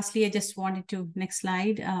lastly, I just wanted to, next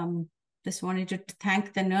slide, just wanted to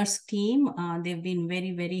thank the NURSC team. They've been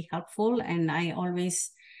very, very helpful, and I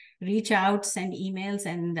always reach out, send emails,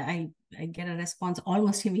 and I get a response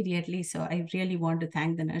almost immediately. So I really want to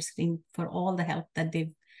thank the NURSC team for all the help that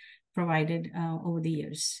they've provided over the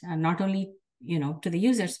years, not only to the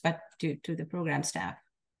users, but to the program staff.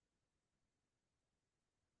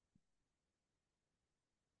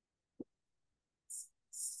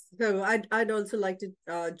 So I'd also like to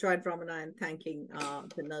join Ramana in thanking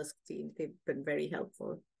the NURSC team. They've been very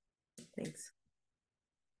helpful. Thanks.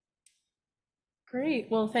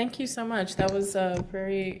 Great. Well, thank you so much. That was a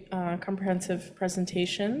very comprehensive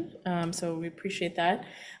presentation. So we appreciate that.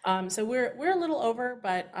 So we're a little over,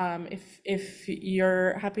 but if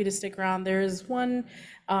you're happy to stick around, there is one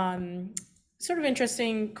sort of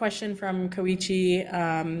interesting question from Koichi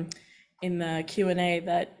in the Q&A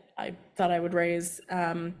that I thought I would raise.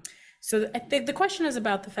 So I think the question is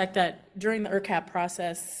about the fact that during the ERCAP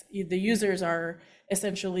process, the users are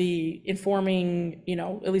essentially informing,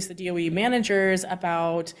 at least the DOE managers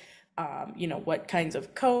about, what kinds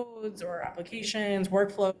of codes or applications,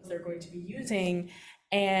 workflows they're going to be using.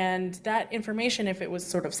 And that information, if it was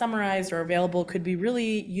sort of summarized or available, could be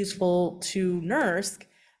really useful to NERSC,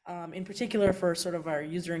 in particular for sort of our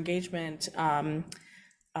user engagement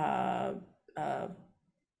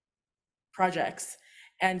projects.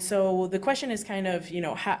 And so the question is kind of,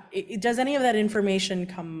 does any of that information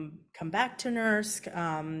come back to NERSC?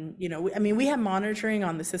 I mean, we have monitoring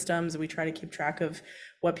on the systems. We try to keep track of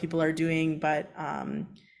what people are doing, but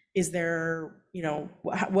is there,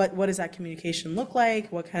 what does that communication look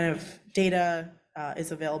like? What kind of data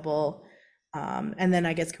is available? And then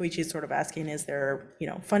I guess Koichi is sort of asking, is there,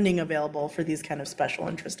 funding available for these kind of special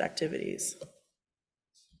interest activities?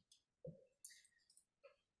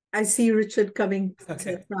 I see Richard coming to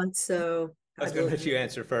the front, so I was going to let you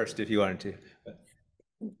answer first if you wanted to.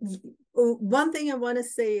 One thing I want to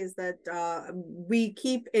say is that we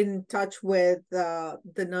keep in touch with the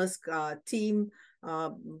NERSC team,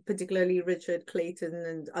 particularly Richard, Clayton,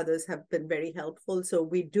 and others have been very helpful. So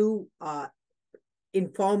we do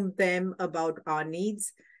inform them about our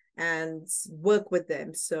needs and work with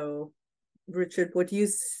them. So Richard, what you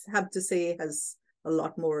have to say has a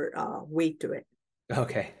lot more weight to it.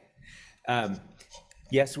 Okay.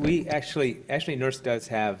 Yes, we actually NERSC does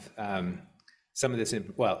have some of this.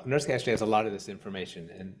 NERSC actually has a lot of this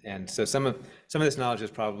information, and so some of this knowledge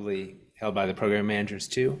is probably held by the program managers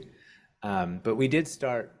too. But we did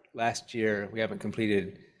start last year. We haven't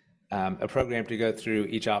completed a program to go through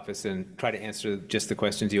each office and try to answer just the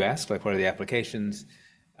questions you asked, like what are the applications.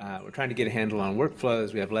 We're trying to get a handle on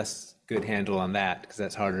workflows. We have less good handle on that because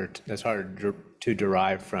that's harder to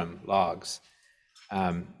derive from logs.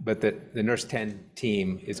 But the NERSC 10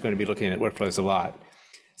 team is going to be looking at workflows a lot.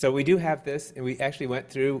 So we do have this, and we actually went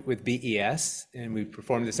through with BES, and we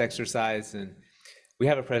performed this exercise, and we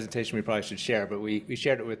have a presentation we probably should share, but we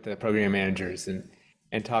shared it with the program managers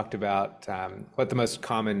and talked about what the most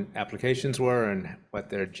common applications were and what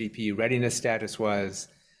their GPU readiness status was,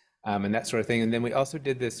 and that sort of thing. And then we also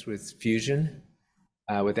did this with Fusion,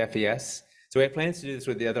 with FES. So we have plans to do this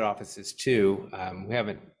with the other offices too. We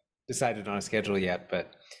haven't decided on a schedule yet,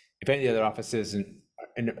 but if any of the other offices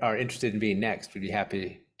are interested in being next, we'd be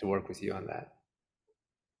happy to work with you on that.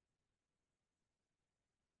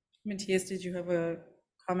 Mattias, did you have a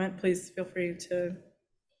comment? Please feel free to.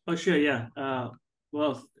 Oh, sure, yeah.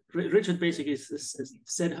 Well, Richard basically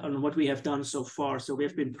said on what we have done so far. So we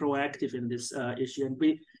have been proactive in this issue, and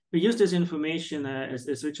we use this information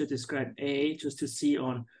as Richard described, just to see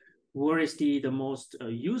on where is the most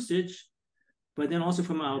usage. But then also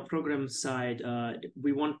from our program side,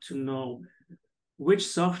 we want to know which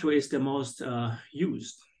software is the most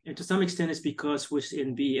used. And to some extent, it's because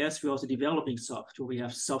within BES, we're also developing software. We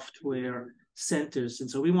have software centers. And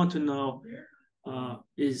so we want to know,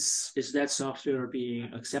 is that software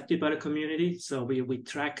being accepted by the community? So we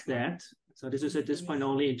track that. So this is at this point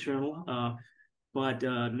only internal, but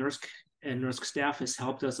NERSC and NERSC staff has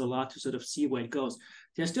helped us a lot to sort of see where it goes.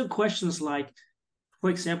 There are still questions like, for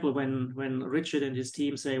example, when Richard and his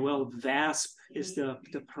team say, well, VASP is the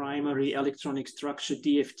primary electronic structure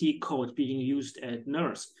DFT code being used at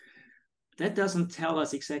NERSC, that doesn't tell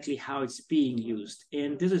us exactly how it's being used.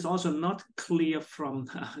 And this is also not clear from,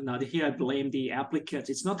 now here I blame the applicants,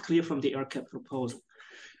 it's not clear from the ERCAP proposal.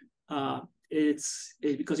 It's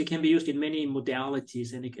because it can be used in many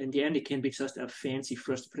modalities, and in the end, it can be just a fancy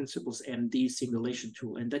first principles MD simulation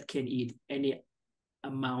tool, and that can eat any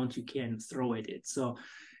amount you can throw at it. So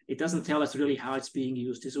it doesn't tell us really how it's being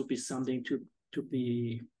used. This would be something to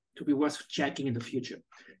be worth checking in the future.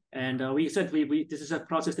 And we said this is a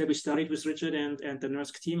process that we started with Richard and the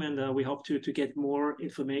NERSC team, and we hope to get more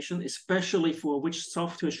information, especially for which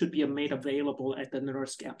software should be made available at the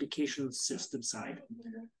NERSC application system side.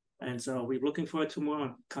 And so we're looking forward to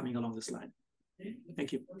more coming along this line.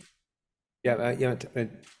 Thank you. Yeah,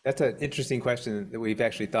 that's an interesting question that we've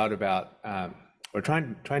actually thought about. We're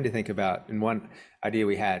trying to think about, and one idea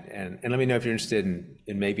we had, and let me know if you're interested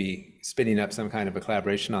in maybe spinning up some kind of a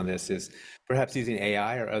collaboration on this, is perhaps using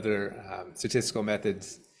AI or other statistical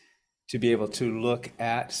methods to be able to look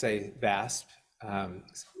at, say, VASP,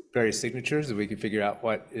 various signatures, that we can figure out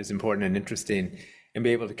what is important and interesting, and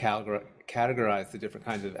be able to categorize the different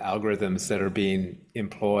kinds of algorithms that are being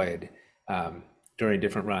employed during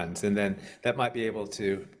different runs. And then that might be able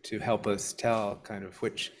to help us tell kind of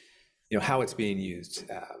which, how it's being used,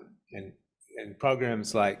 and and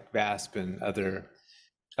programs like VASP and other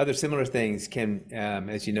similar things can,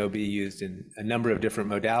 as you know, be used in a number of different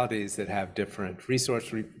modalities that have different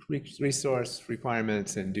resource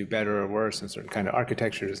requirements and do better or worse in certain kind of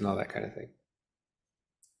architectures and all that kind of thing.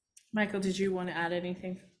 Michael, did you want to add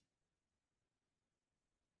anything?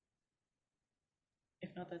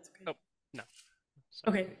 If not, that's okay. Oh, no.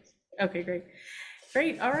 Okay. Okay, great.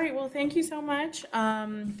 Great. All right. Well, thank you so much.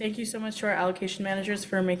 Thank you so much to our allocation managers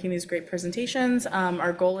for making these great presentations.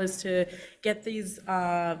 Our goal is to get these,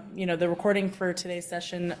 the recording for today's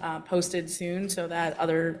session posted soon so that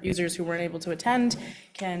other users who weren't able to attend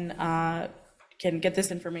can get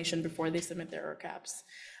this information before they submit their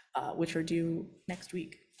RCAPs, which are due next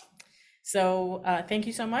week. So thank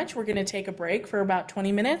you so much. We're going to take a break for about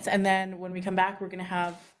 20 minutes. And then when we come back, we're going to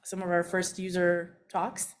have some of our first user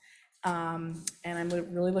talks. And I'm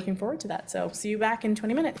really looking forward to that. So see you back in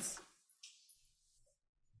 20 minutes.